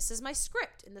 this is my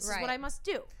script and this is what I must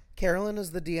do. Carolyn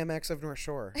is the DMX of North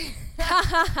Shore.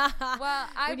 Well,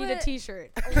 I need a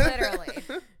t-shirt. Literally.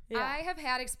 I have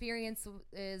had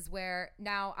experiences where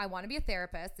now I want to be a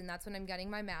therapist, and that's when I'm getting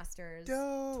my master's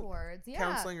towards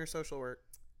counseling or social work.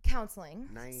 Counseling.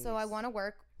 Nice. So I want to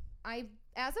work.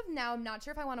 As of now, I'm not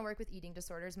sure if I want to work with eating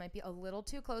disorders. Might be a little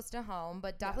too close to home,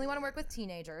 but definitely want to work with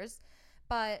teenagers.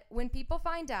 But when people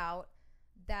find out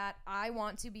that I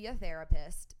want to be a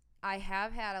therapist, I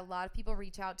have had a lot of people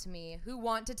reach out to me who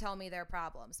want to tell me their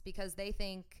problems because they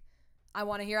think I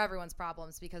want to hear everyone's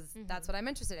problems because that's what I'm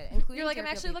interested in. Including you're like, I'm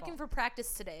actually looking for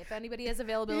practice today. If anybody has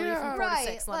availability from 4 to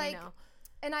 6, let me know.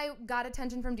 And I got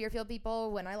attention from Deerfield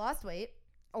people when I lost weight,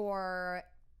 or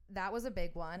that was a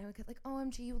big one. I would get like,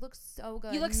 OMG, you look so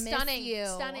good. You look stunning.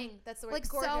 Stunning. That's the word. Like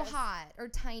gorgeous. So hot or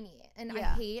tiny. And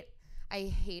I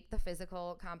hate the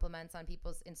physical compliments on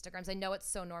people's Instagrams. I know it's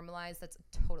so normalized. That's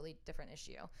a totally different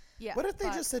issue. Yeah. What if they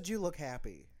just said you look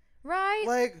happy?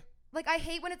 Right? Like I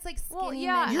hate when it's like skinny. Well,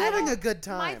 yeah, you're having a good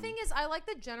time. My thing is, I like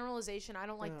the generalization. I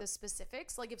don't like the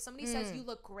specifics. Like if somebody says you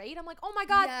look great, I'm like, oh my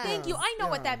god, thank you. I know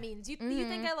what that means. You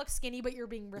think I look skinny, but you're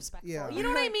being respectful. Yeah. You know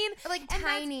what I mean? Like and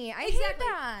tiny. I hate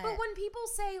that. But when people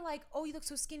say like, oh, you look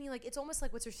so skinny, like it's almost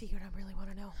like, what's her secret? I really want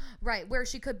to know. Right, where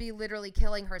she could be literally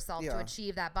killing herself to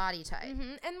achieve that body type.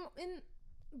 And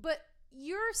but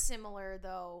you're similar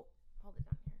though. Hold it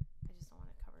down here. I just don't want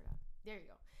it covered up. There you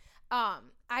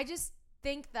go. I just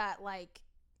think that like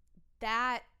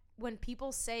that when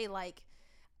people say like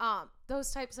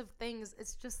those types of things,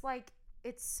 it's just like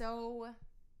it's so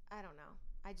I don't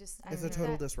know. It's a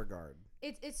total disregard.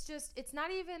 It's not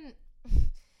even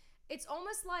it's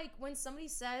almost like when somebody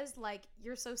says like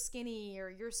you're so skinny or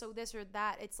you're so this or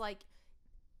that, it's like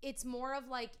it's more of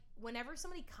like whenever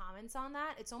somebody comments on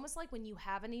that, it's almost like when you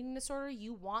have an eating disorder,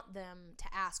 you want them to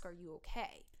ask, are you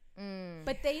okay?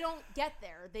 But they don't get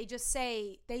there. They just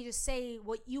say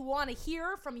what you want to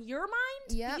hear from your mind.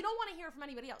 Yeah, you don't want to hear from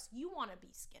anybody else. You want to be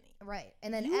skinny, right?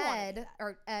 And then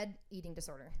Ed eating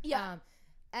disorder. Yeah,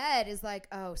 Ed is like,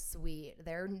 oh sweet,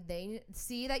 they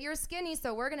see that you're skinny,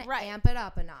 so we're gonna amp it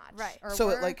up a notch, right? Or so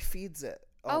it like feeds it.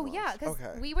 Almost. Oh yeah, because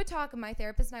we would talk. My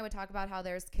therapist and I would talk about how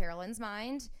there's Carolyn's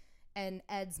mind and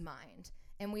Ed's mind,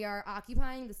 and we are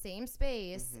occupying the same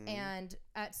space, and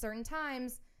at certain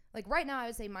times. Like right now, I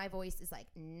would say my voice is like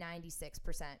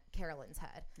 96% Carolyn's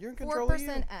head. You're in control of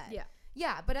 4% Ed.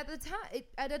 Yeah, but at a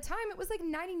time, it was like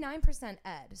 99%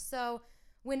 Ed. So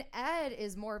when Ed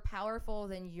is more powerful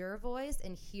than your voice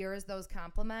and hears those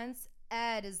compliments,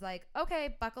 Ed is like,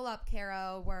 okay, buckle up,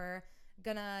 Caro. We're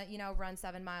gonna, run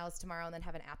 7 miles tomorrow and then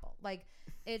have an apple. Like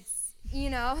it's.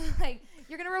 Like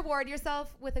you're gonna reward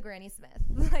yourself with a Granny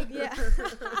Smith. Like, yeah,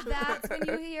 that's when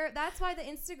you hear. That's why the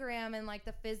Instagram and like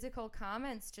the physical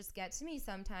comments just get to me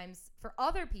sometimes for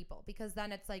other people because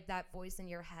then it's like that voice in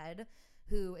your head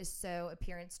who is so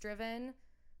appearance driven,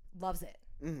 loves it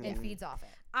and feeds off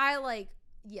it.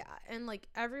 And like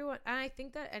everyone, and I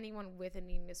think that anyone with an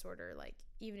eating disorder, like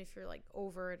even if you're like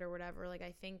over it or whatever, like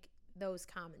I think those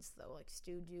comments though, like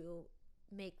Stu do.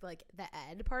 Make like the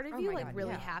Ed part of you like God,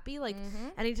 really happy. Like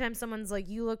anytime someone's like,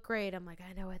 you look great, I'm like,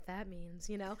 I know what that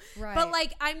means, Right. But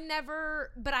like I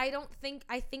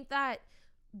think that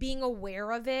being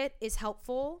aware of it is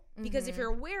helpful because if you're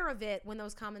aware of it, when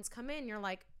those comments come in, you're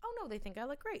like, oh no, they think I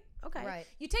look great. Okay. Right.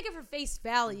 You take it for face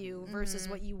value versus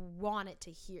what you want it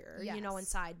to hear,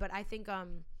 inside. But I think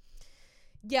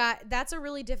yeah, that's a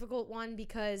really difficult one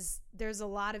because there's a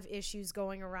lot of issues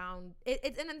going around.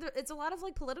 It's a lot of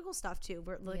like political stuff too,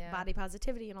 where like body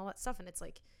positivity and all that stuff. And it's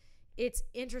like, it's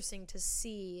interesting to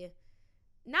see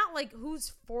not like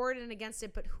who's for it and against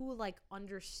it, but who like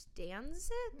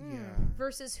understands it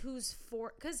versus who's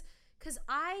for, cause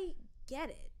I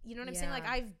get it. You know what I'm saying? Like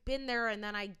I've been there and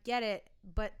then I get it,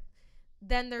 but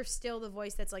then there's still the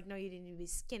voice that's like, no, you need to be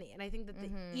skinny. And I think that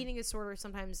the eating disorder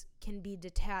sometimes can be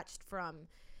detached from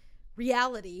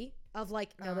reality of like,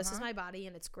 no, this is my body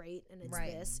and it's great and it's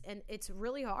this. And it's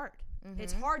really hard.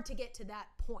 It's hard to get to that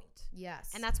point. Yes.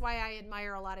 And that's why I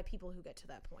admire a lot of people who get to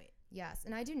that point. Yes.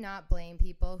 And I do not blame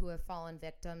people who have fallen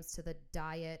victims to the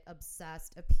diet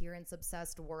obsessed, appearance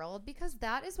obsessed world because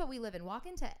that is what we live in. Walk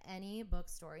into any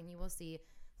bookstore and you will see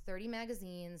 30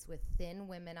 magazines with thin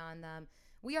women on them.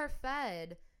 We are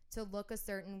fed to look a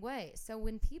certain way. So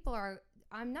when people are,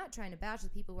 I'm not trying to bash the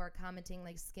people who are commenting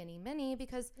like skinny mini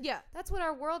because that's what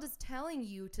our world is telling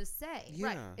you to say. Yeah.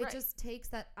 Right. It just takes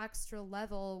that extra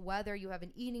level, whether you have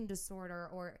an eating disorder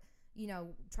or,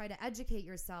 try to educate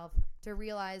yourself to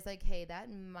realize like, hey,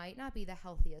 that might not be the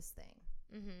healthiest thing.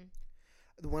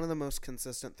 One of the most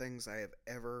consistent things I have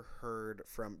ever heard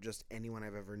from just anyone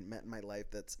I've ever met in my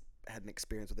life that's had an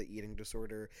experience with an eating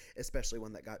disorder, especially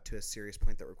one that got to a serious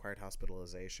point that required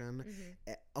hospitalization,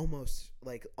 almost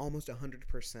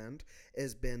 100%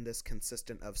 has been this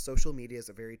consistent of social media is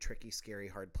a very tricky, scary,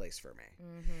 hard place for me.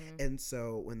 And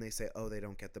so when they say, oh, they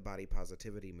don't get the body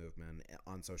positivity movement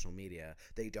on social media,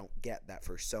 they don't get that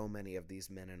for so many of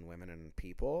these men and women and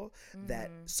people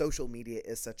that social media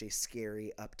is such a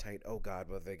scary, uptight, oh God,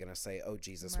 what are they going to say? Oh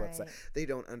Jesus, what's that? They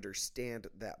don't understand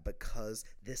that because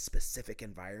this specific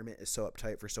environment environment is so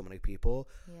uptight for so many people.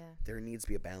 Yeah. There needs to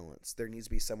be a balance. There needs to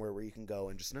be somewhere where you can go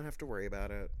and just not have to worry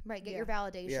about it. Right. Get your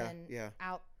validation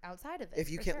outside of it. If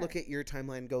you can't look at your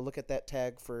timeline, go look at that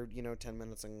tag for, 10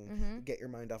 minutes and get your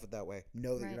mind off it that way.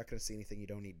 Know that you're not going to see anything you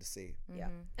don't need to see. Yeah.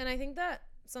 And I think that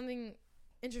something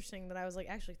interesting that I was like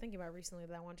actually thinking about recently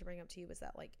that I wanted to bring up to you was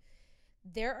that like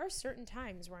there are certain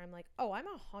times where I'm like, oh, I'm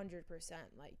 100%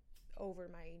 like over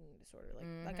my eating disorder,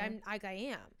 like I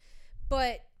am,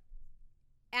 but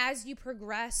as you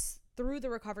progress through the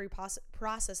recovery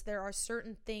process, there are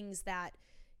certain things that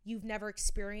you've never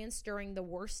experienced during the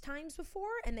worst times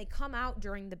before, and they come out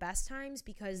during the best times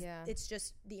because it's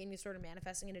just the eating disorder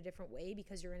manifesting in a different way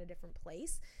because you're in a different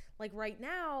place. Like right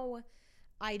now,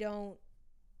 I don't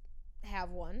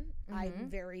have one. I'm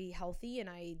very healthy and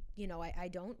I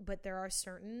don't, but there are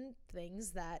certain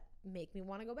things that make me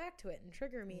want to go back to it and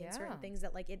trigger me, and certain things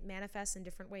that like it manifests in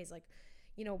different ways. Like,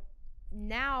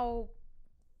 now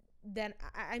then,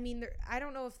 I mean, I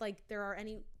don't know if like there are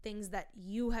any things that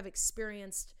you have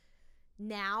experienced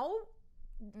now,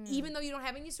 even though you don't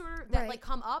have any disorder that like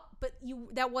come up, but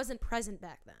that wasn't present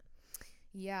back then.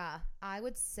 Yeah, I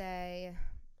would say,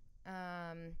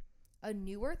 a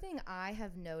newer thing I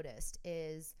have noticed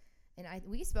is, and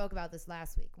we spoke about this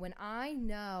last week, when I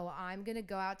know I'm going to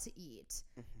go out to eat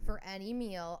for any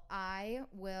meal, I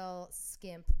will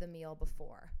skimp the meal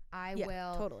before. I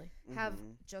will totally have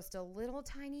just a little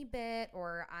tiny bit,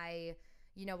 or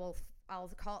I'll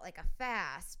call it like a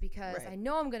fast because I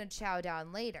know I'm going to chow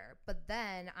down later, but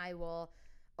then I will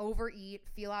overeat,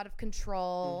 feel out of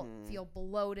control, feel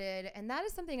bloated. And that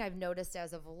is something I've noticed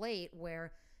as of late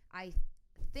where I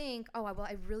think,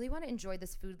 I really want to enjoy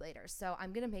this food later, so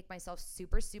I'm gonna make myself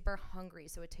super, super hungry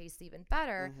so it tastes even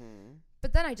better.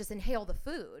 But then I just inhale the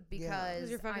food because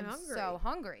you're fucking I'm so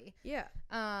hungry. Yeah.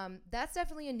 That's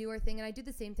definitely a newer thing, and I do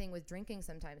the same thing with drinking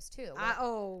sometimes too.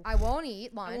 I won't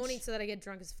eat lunch. I won't eat so that I get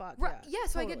drunk as fuck. Right. Yeah,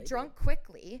 so totally I get drunk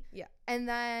quickly. Yeah. And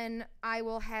then I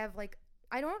will have like,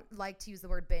 I don't like to use the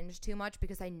word binge too much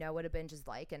because I know what a binge is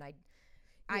like, and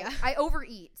I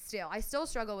overeat still. I still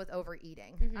struggle with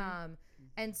overeating.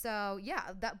 And so,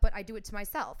 but I do it to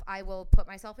myself. I will put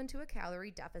myself into a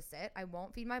calorie deficit. I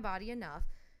won't feed my body enough,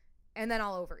 and then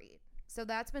I'll overeat. So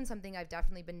that's been something I've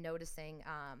definitely been noticing,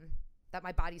 that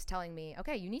my body's telling me,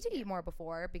 okay, you need to eat more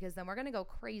before, because then we're going to go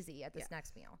crazy at this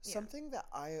next meal. Something that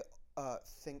I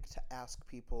think to ask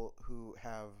people who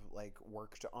have like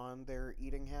worked on their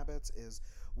eating habits is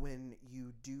when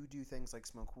you do things like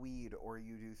smoke weed, or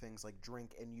you do things like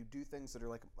drink, and you do things that are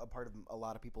like a part of a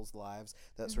lot of people's lives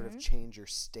that sort of change your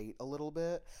state a little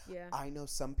bit. Yeah. I know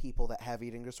some people that have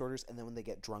eating disorders, and then when they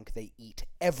get drunk, they eat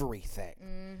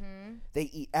everything. They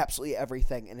eat absolutely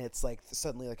everything, and it's like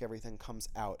suddenly like everything comes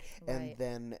out. And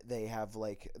then they have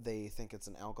like, they think it's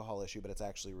an alcohol issue, but it's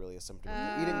actually really a symptom of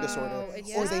their eating disorder.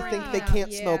 Or they think they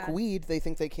can't smoke weed. They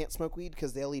think they can't smoke weed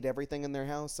because they'll eat everything in their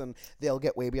house and they'll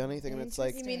get way beyond anything. And it's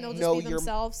like, you mean they'll just be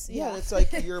themselves? Yeah, it's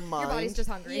like your mind. Your body's just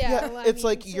hungry. Yeah, it's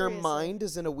like your mind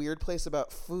is in a weird place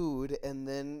about food, and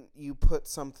then you put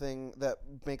something that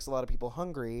makes a lot of people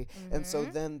hungry, and so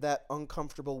then that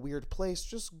uncomfortable weird place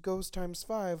just goes times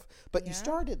 5. But you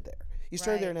started there. You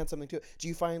started there and had something to it. Do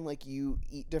you find like you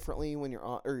eat differently when you're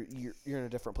on, or you're in a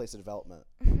different place of development?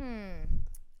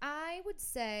 I would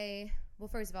say, well,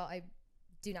 first of all, I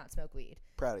do not smoke weed.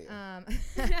 Proud of you.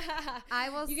 I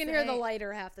will. You can hear the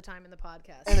lighter half the time in the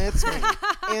podcast, and it's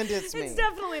me. It's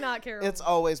definitely not Carol. It's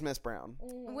always Miss Brown.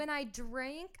 When I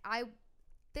drink,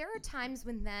 there are times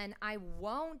when then I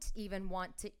won't even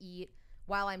want to eat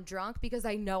while I'm drunk because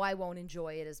I know I won't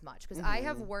enjoy it as much. Because I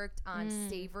have worked on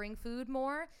savoring food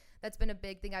more. That's been a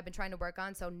big thing I've been trying to work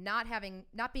on. So not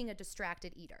being a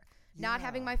distracted eater. Not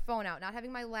having my phone out, not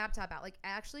having my laptop out, like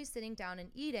actually sitting down and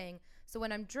eating. So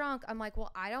when I'm drunk, I'm like,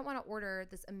 well, I don't want to order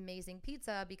this amazing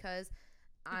pizza because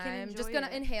I'm just going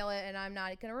to inhale it and I'm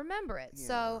not going to remember it. Yeah.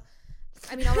 So,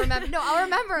 I mean, I'll remember. I'll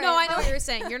remember it. No, I know what you're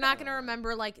saying. You're not going to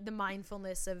remember like the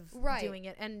mindfulness of doing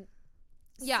it. And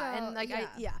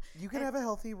you can have a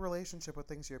healthy relationship with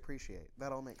things you appreciate.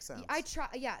 That all makes sense. I try,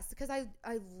 because I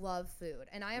love food,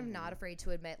 and I am not afraid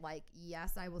to admit, like,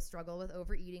 yes, I will struggle with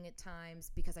overeating at times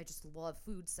because I just love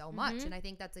food so much, and I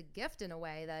think that's a gift in a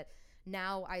way that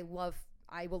now I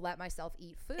will let myself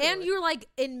eat food. And you're like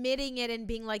admitting it and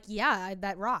being like, yeah,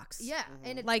 that rocks. Yeah.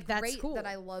 And it's like, that's great cool that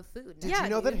I love food. Did you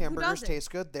know that hamburgers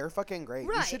taste good? They're fucking great.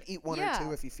 Right. You should eat one or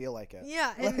two if you feel like it.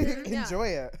 Yeah. Enjoy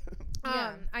it.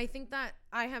 I think that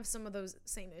I have some of those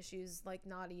same issues, like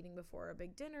not eating before a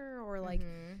big dinner, or like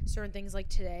certain things like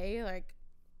today, like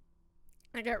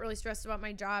I got really stressed about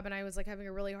my job and I was like having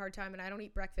a really hard time, and I don't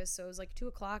eat breakfast. So it was like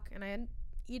 2:00 and I hadn't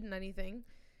eaten anything.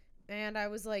 And I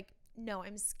was like, no,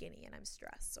 I'm skinny and I'm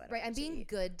stressed. So I don't right. I'm being eat.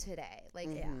 good today. Like,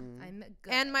 I'm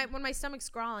good. And when my stomach's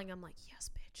growling, I'm like, yes,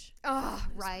 bitch. Oh,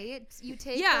 right. You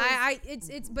take. Yeah,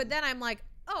 it's. But then I'm like,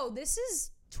 oh, this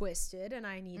is twisted, and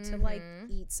I need to like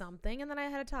eat something. And then I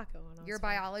had a taco. And your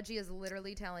biology is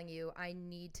literally telling you, I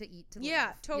need to eat to live.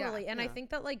 Yeah, totally. And I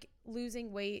think that like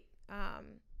losing weight.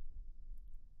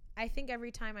 I think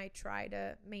every time I try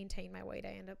to maintain my weight,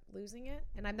 I end up losing it.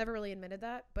 And I've never really admitted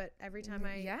that, but every time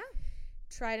I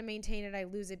try to maintain it, I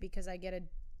lose it because I get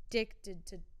addicted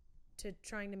to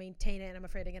trying to maintain it, and I'm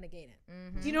afraid I'm going to gain it.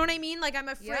 Mm-hmm. Do you know what I mean? Like, I'm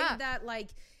afraid that, like,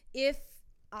 if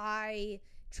I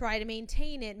try to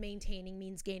maintain it, maintaining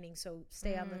means gaining. So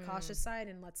stay on the cautious side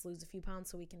and let's lose a few pounds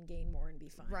so we can gain more and be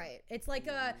fine. Right. It's like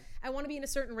I want to be in a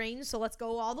certain range, so let's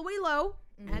go all the way low,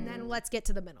 and then let's get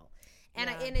to the middle. And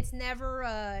and it's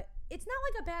never it's not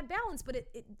like a bad balance, but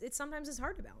it sometimes is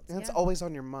hard to balance. And it's always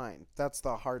on your mind. That's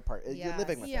the hard part. You're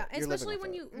living with it. Yeah, especially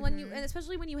when you and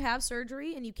especially when you have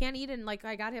surgery and you can't eat. And like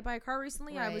I got hit by a car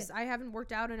recently. Right. I haven't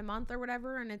worked out in a month or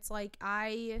whatever, and it's like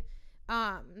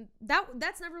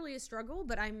that's never really a struggle.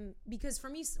 But because for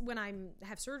me, when I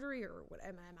have surgery or when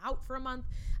I'm out for a month,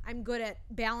 I'm good at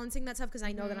balancing that stuff because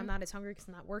I know that I'm not as hungry because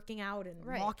I'm not working out and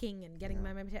walking and getting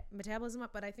my metabolism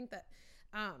up. But I think that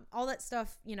all that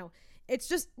stuff, you know, it's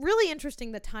just really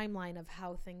interesting the timeline of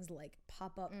how things like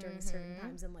pop up during certain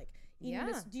times, and like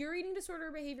do your eating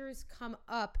disorder behaviors come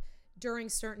up during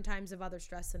certain times of other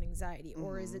stress and anxiety,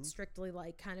 or is it strictly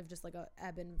like kind of just like a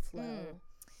ebb and flow?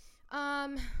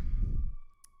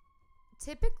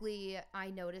 Typically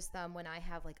I notice them when I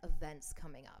have like events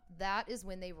coming up. That is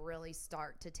when they really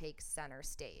start to take center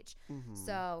stage.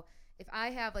 So if I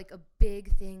have like a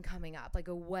big thing coming up, like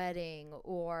a wedding,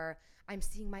 or I'm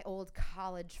seeing my old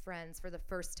college friends for the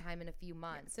first time in a few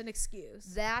months. It's an excuse.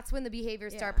 That's when the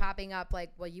behaviors start popping up,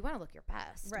 like, well, you want to look your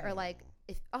best. Right. Or like,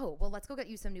 let's go get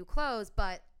you some new clothes,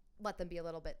 but let them be a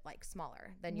little bit like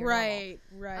smaller than your normal.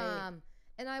 Right.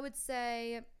 And I would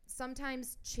say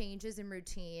sometimes changes in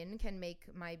routine can make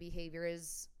my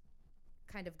behaviors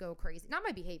kind of go crazy. Not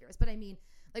my behaviors, but I mean,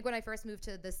 like when I first moved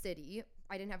to the city,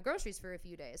 I didn't have groceries for a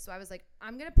few days. So I was like,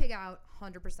 I'm going to pig out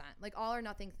 100%, like all or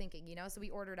nothing thinking, you know? So we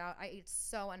ordered out. I ate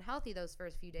so unhealthy those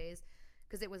first few days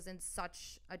because it was in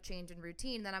such a change in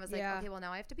routine. Then I was like, okay, well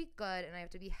now I have to be good and I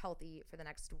have to be healthy for the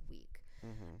next week.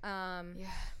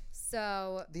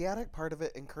 So the addict part of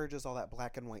it encourages all that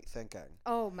black and white thinking.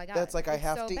 Oh my God. That's like, I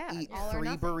have to eat 3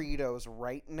 burritos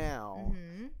right now,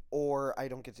 or I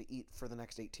don't get to eat for the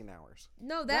next 18 hours.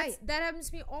 No, that happens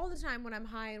to me all the time when I'm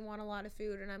high and want a lot of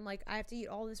food, and I'm like, I have to eat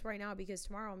all this right now because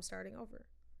tomorrow I'm starting over.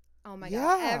 Oh my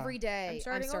God. Every day I'm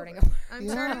starting over. I'm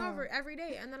starting over every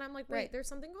day. And then I'm like, wait, there's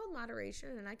something called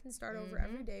moderation, and I can start over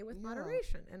every day with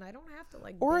moderation. And I don't have to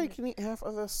like. Or I can eat half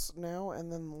of this now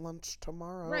and then lunch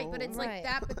tomorrow. Right, but it's like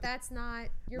that, but that's not,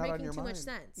 you're not making too much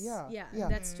sense. Yeah.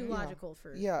 That's too logical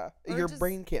for. Yeah. Your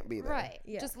brain can't be there. Right.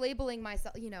 Yeah. Just labeling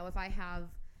myself, you know, if I have,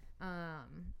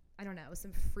 I don't know,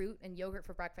 some fruit and yogurt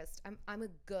for breakfast, I'm a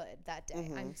good that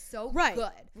day. I'm so good.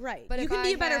 Right. But you can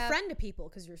be a better friend to people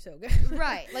because you're so good.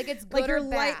 Right. Like it's good like your or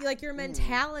bad. Like your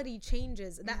mentality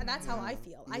changes. That's how I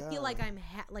feel. I feel like I'm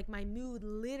like my mood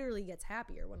literally gets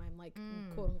happier when I'm like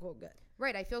quote unquote good.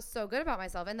 Right. I feel so good about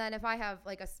myself. And then if I have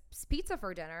like a pizza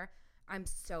for dinner, I'm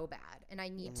so bad, and I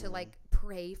need to like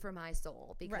pray for my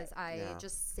soul because I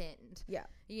just sinned. Yeah.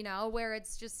 You know, where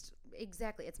it's just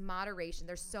it's moderation.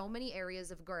 There's so many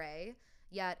areas of gray,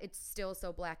 yet it's still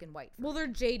so black and white. Well, they're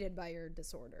jaded by your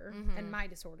disorder and my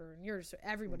disorder and yours,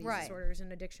 everybody's disorders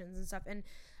and addictions and stuff. And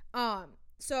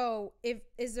so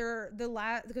is there the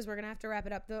last, because we're gonna have to wrap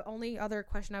it up. The only other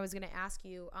question I was gonna ask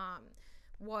you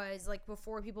was like,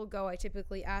 before people go, I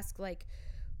typically ask like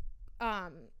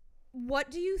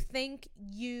what do you think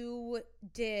you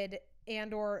did,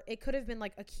 and or it could have been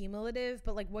like accumulative,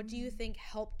 but like what do you think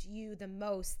helped you the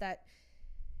most that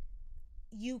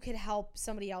you could help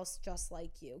somebody else just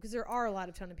like you? Because there are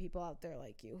a ton of people out there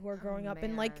like you who are growing up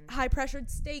in like high pressured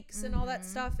stakes and all that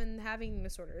stuff and having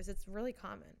disorders. It's really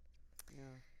common. Yeah.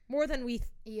 More than we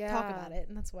talk about it,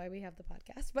 and that's why we have the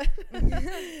podcast. But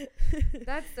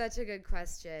that's such a good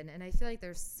question, and I feel like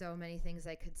there's so many things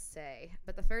I could say.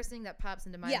 But the first thing that pops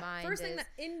into my mind is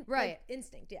like,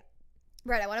 instinct. Yeah,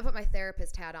 right. I want to put my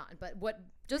therapist hat on, but what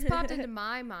just popped into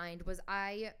my mind was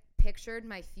I pictured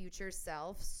my future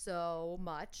self so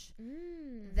much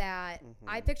that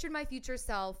I pictured my future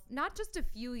self not just a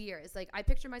few years. Like I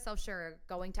pictured myself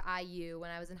going to IU when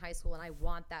I was in high school, and I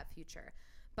want that future.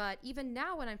 But even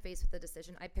now when I'm faced with the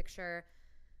decision, I picture,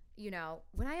 you know,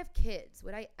 when I have kids,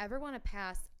 would I ever want to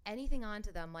pass anything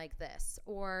onto them like this?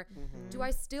 Or do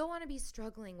I still want to be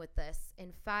struggling with this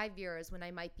in 5 years when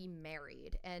I might be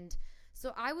married? And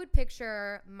so I would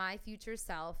picture my future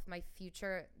self,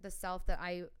 the self that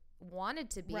I wanted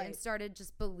to be, and started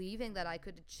just believing that I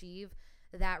could achieve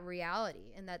that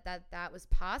reality, and that was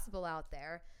possible out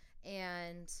there,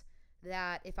 and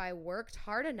that if I worked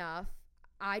hard enough,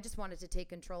 I just wanted to take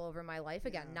control over my life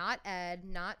again. Not Ed,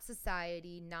 not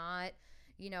society, not,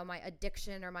 my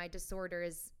addiction or my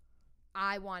disorders.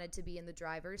 I wanted to be in the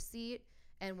driver's seat.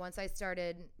 And once I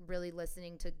started really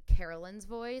listening to Carolyn's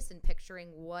voice and picturing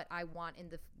what I want in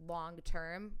the long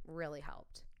term, really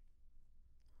helped.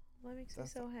 That makes me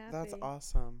so happy. That's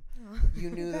awesome. You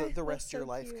knew that the rest of your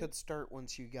life could start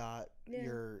once you got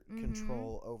your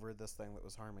control over this thing that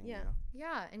was harming you.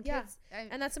 Yeah, and kids,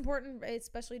 and that's important,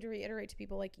 especially to reiterate to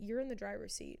people, like, you're in the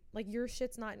driver's seat. Like, your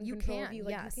shit's not in control of you.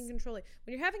 Like, you can control it.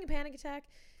 When you're having a panic attack,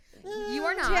 you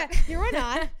are not. Yeah, you are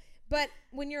not. But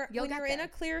when you're in a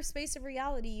clear space of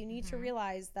reality, you need to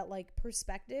realize that, like,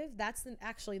 perspective, that's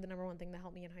actually the number one thing that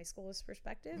helped me in high school is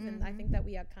perspective. And I think that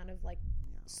we have kind of, like,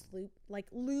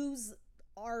 lose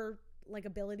our, like,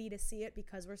 ability to see it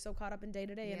because we're so caught up in day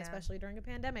to day, and especially during a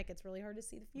pandemic, it's really hard to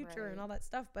see the future and all that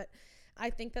stuff. But I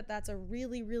think that that's a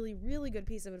really, really, really good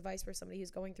piece of advice for somebody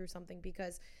who's going through something,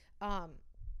 because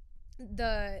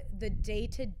the day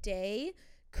to day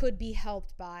could be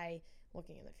helped by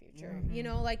looking in the future.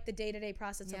 Like the day-to-day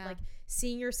process of, like,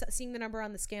 seeing the number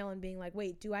on the scale and being like,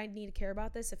 wait, do I need to care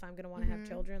about this if I'm going to want to have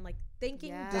children? Like,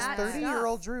 thinking does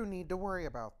 30-year-old Drew need to worry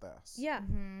about this?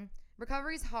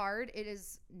 Recovery's hard. It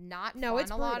is not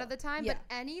fun a lot of the time, but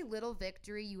any little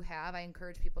victory you have, I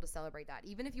encourage people to celebrate that.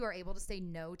 Even if you are able to say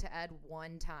no to Ed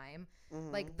one time,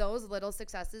 like, those little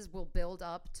successes will build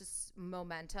up to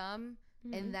momentum.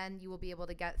 And then you will be able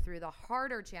to get through the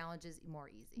harder challenges more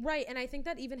easy. Right. And I think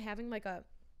that even having we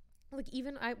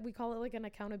call it like an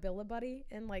accountability buddy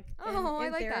in like in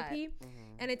therapy.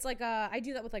 And it's like I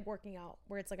do that with like working out,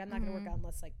 where it's like I'm not going to work out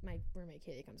unless like my roommate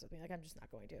Katie comes with me. Like, I'm just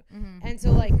not going to.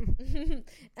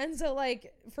 And so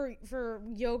like for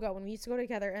yoga, when we used to go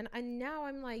together, and now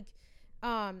I'm like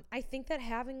I think that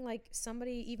having like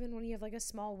somebody, even when you have like a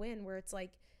small win, where it's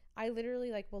like I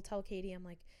literally like will tell Katie, I'm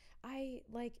like,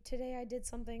 today I did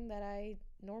something that I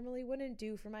normally wouldn't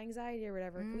do for my anxiety or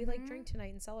whatever. Can we like drink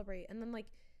tonight and celebrate? And then like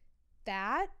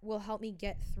that will help me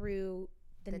get through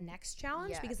the next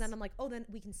challenge, because then I'm like, oh, then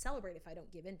we can celebrate if I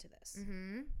don't give into this.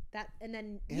 That, and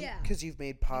then because you've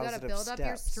made positive build steps up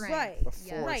your strength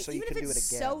before, so even you can do it again. Even if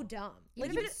it's so dumb,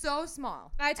 like, even if it's so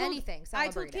small, I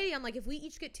told Katie, I'm like, if we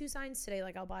each get 2 signs today,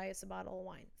 like, I'll buy us a bottle of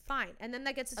wine. Fine. And then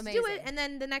that gets us to do it. And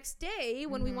then the next day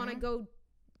when we want to go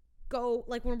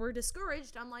like when we're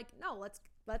discouraged, I'm like, no, let's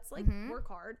like work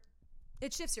hard.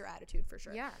 It shifts your attitude for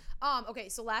sure. Okay,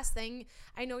 so last thing,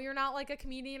 I know you're not like a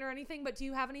comedian or anything, but do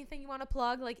you have anything you want to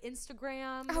plug, like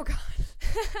Instagram? Oh god.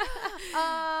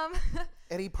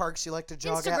 Any parks you like to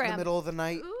jog at in the middle of the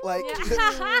night?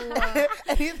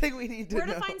 Anything we need to know.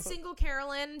 Where to find single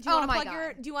Carolyn? Do you want to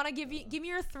plug do you want to give me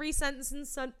your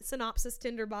 3-sentence synopsis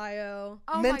Tinder bio?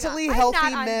 Mentally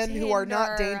healthy men who are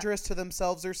not dangerous to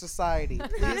themselves or society.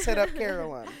 Please hit up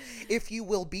Carolyn. If you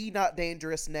will be not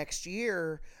dangerous next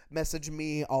year, message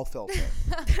me, I'll filter.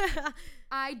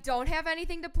 I don't have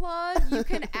anything to plug. You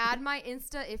can add my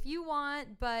Insta if you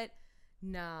want, but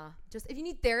nah. Just if you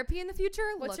need therapy in the future,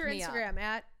 what's your Instagram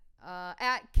at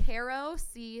Caro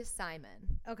C.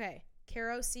 Simon. Okay,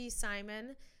 Caro C.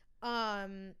 Simon.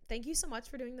 Thank you so much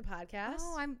for doing the podcast.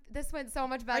 Oh, this went so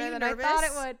much better than I thought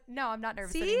it would. No, I'm not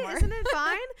nervous anymore. Isn't it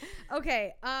fine?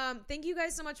 Okay. Thank you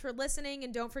guys so much for listening,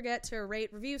 and don't forget to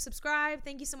rate, review, subscribe.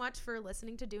 Thank you so much for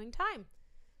listening to Doing Time.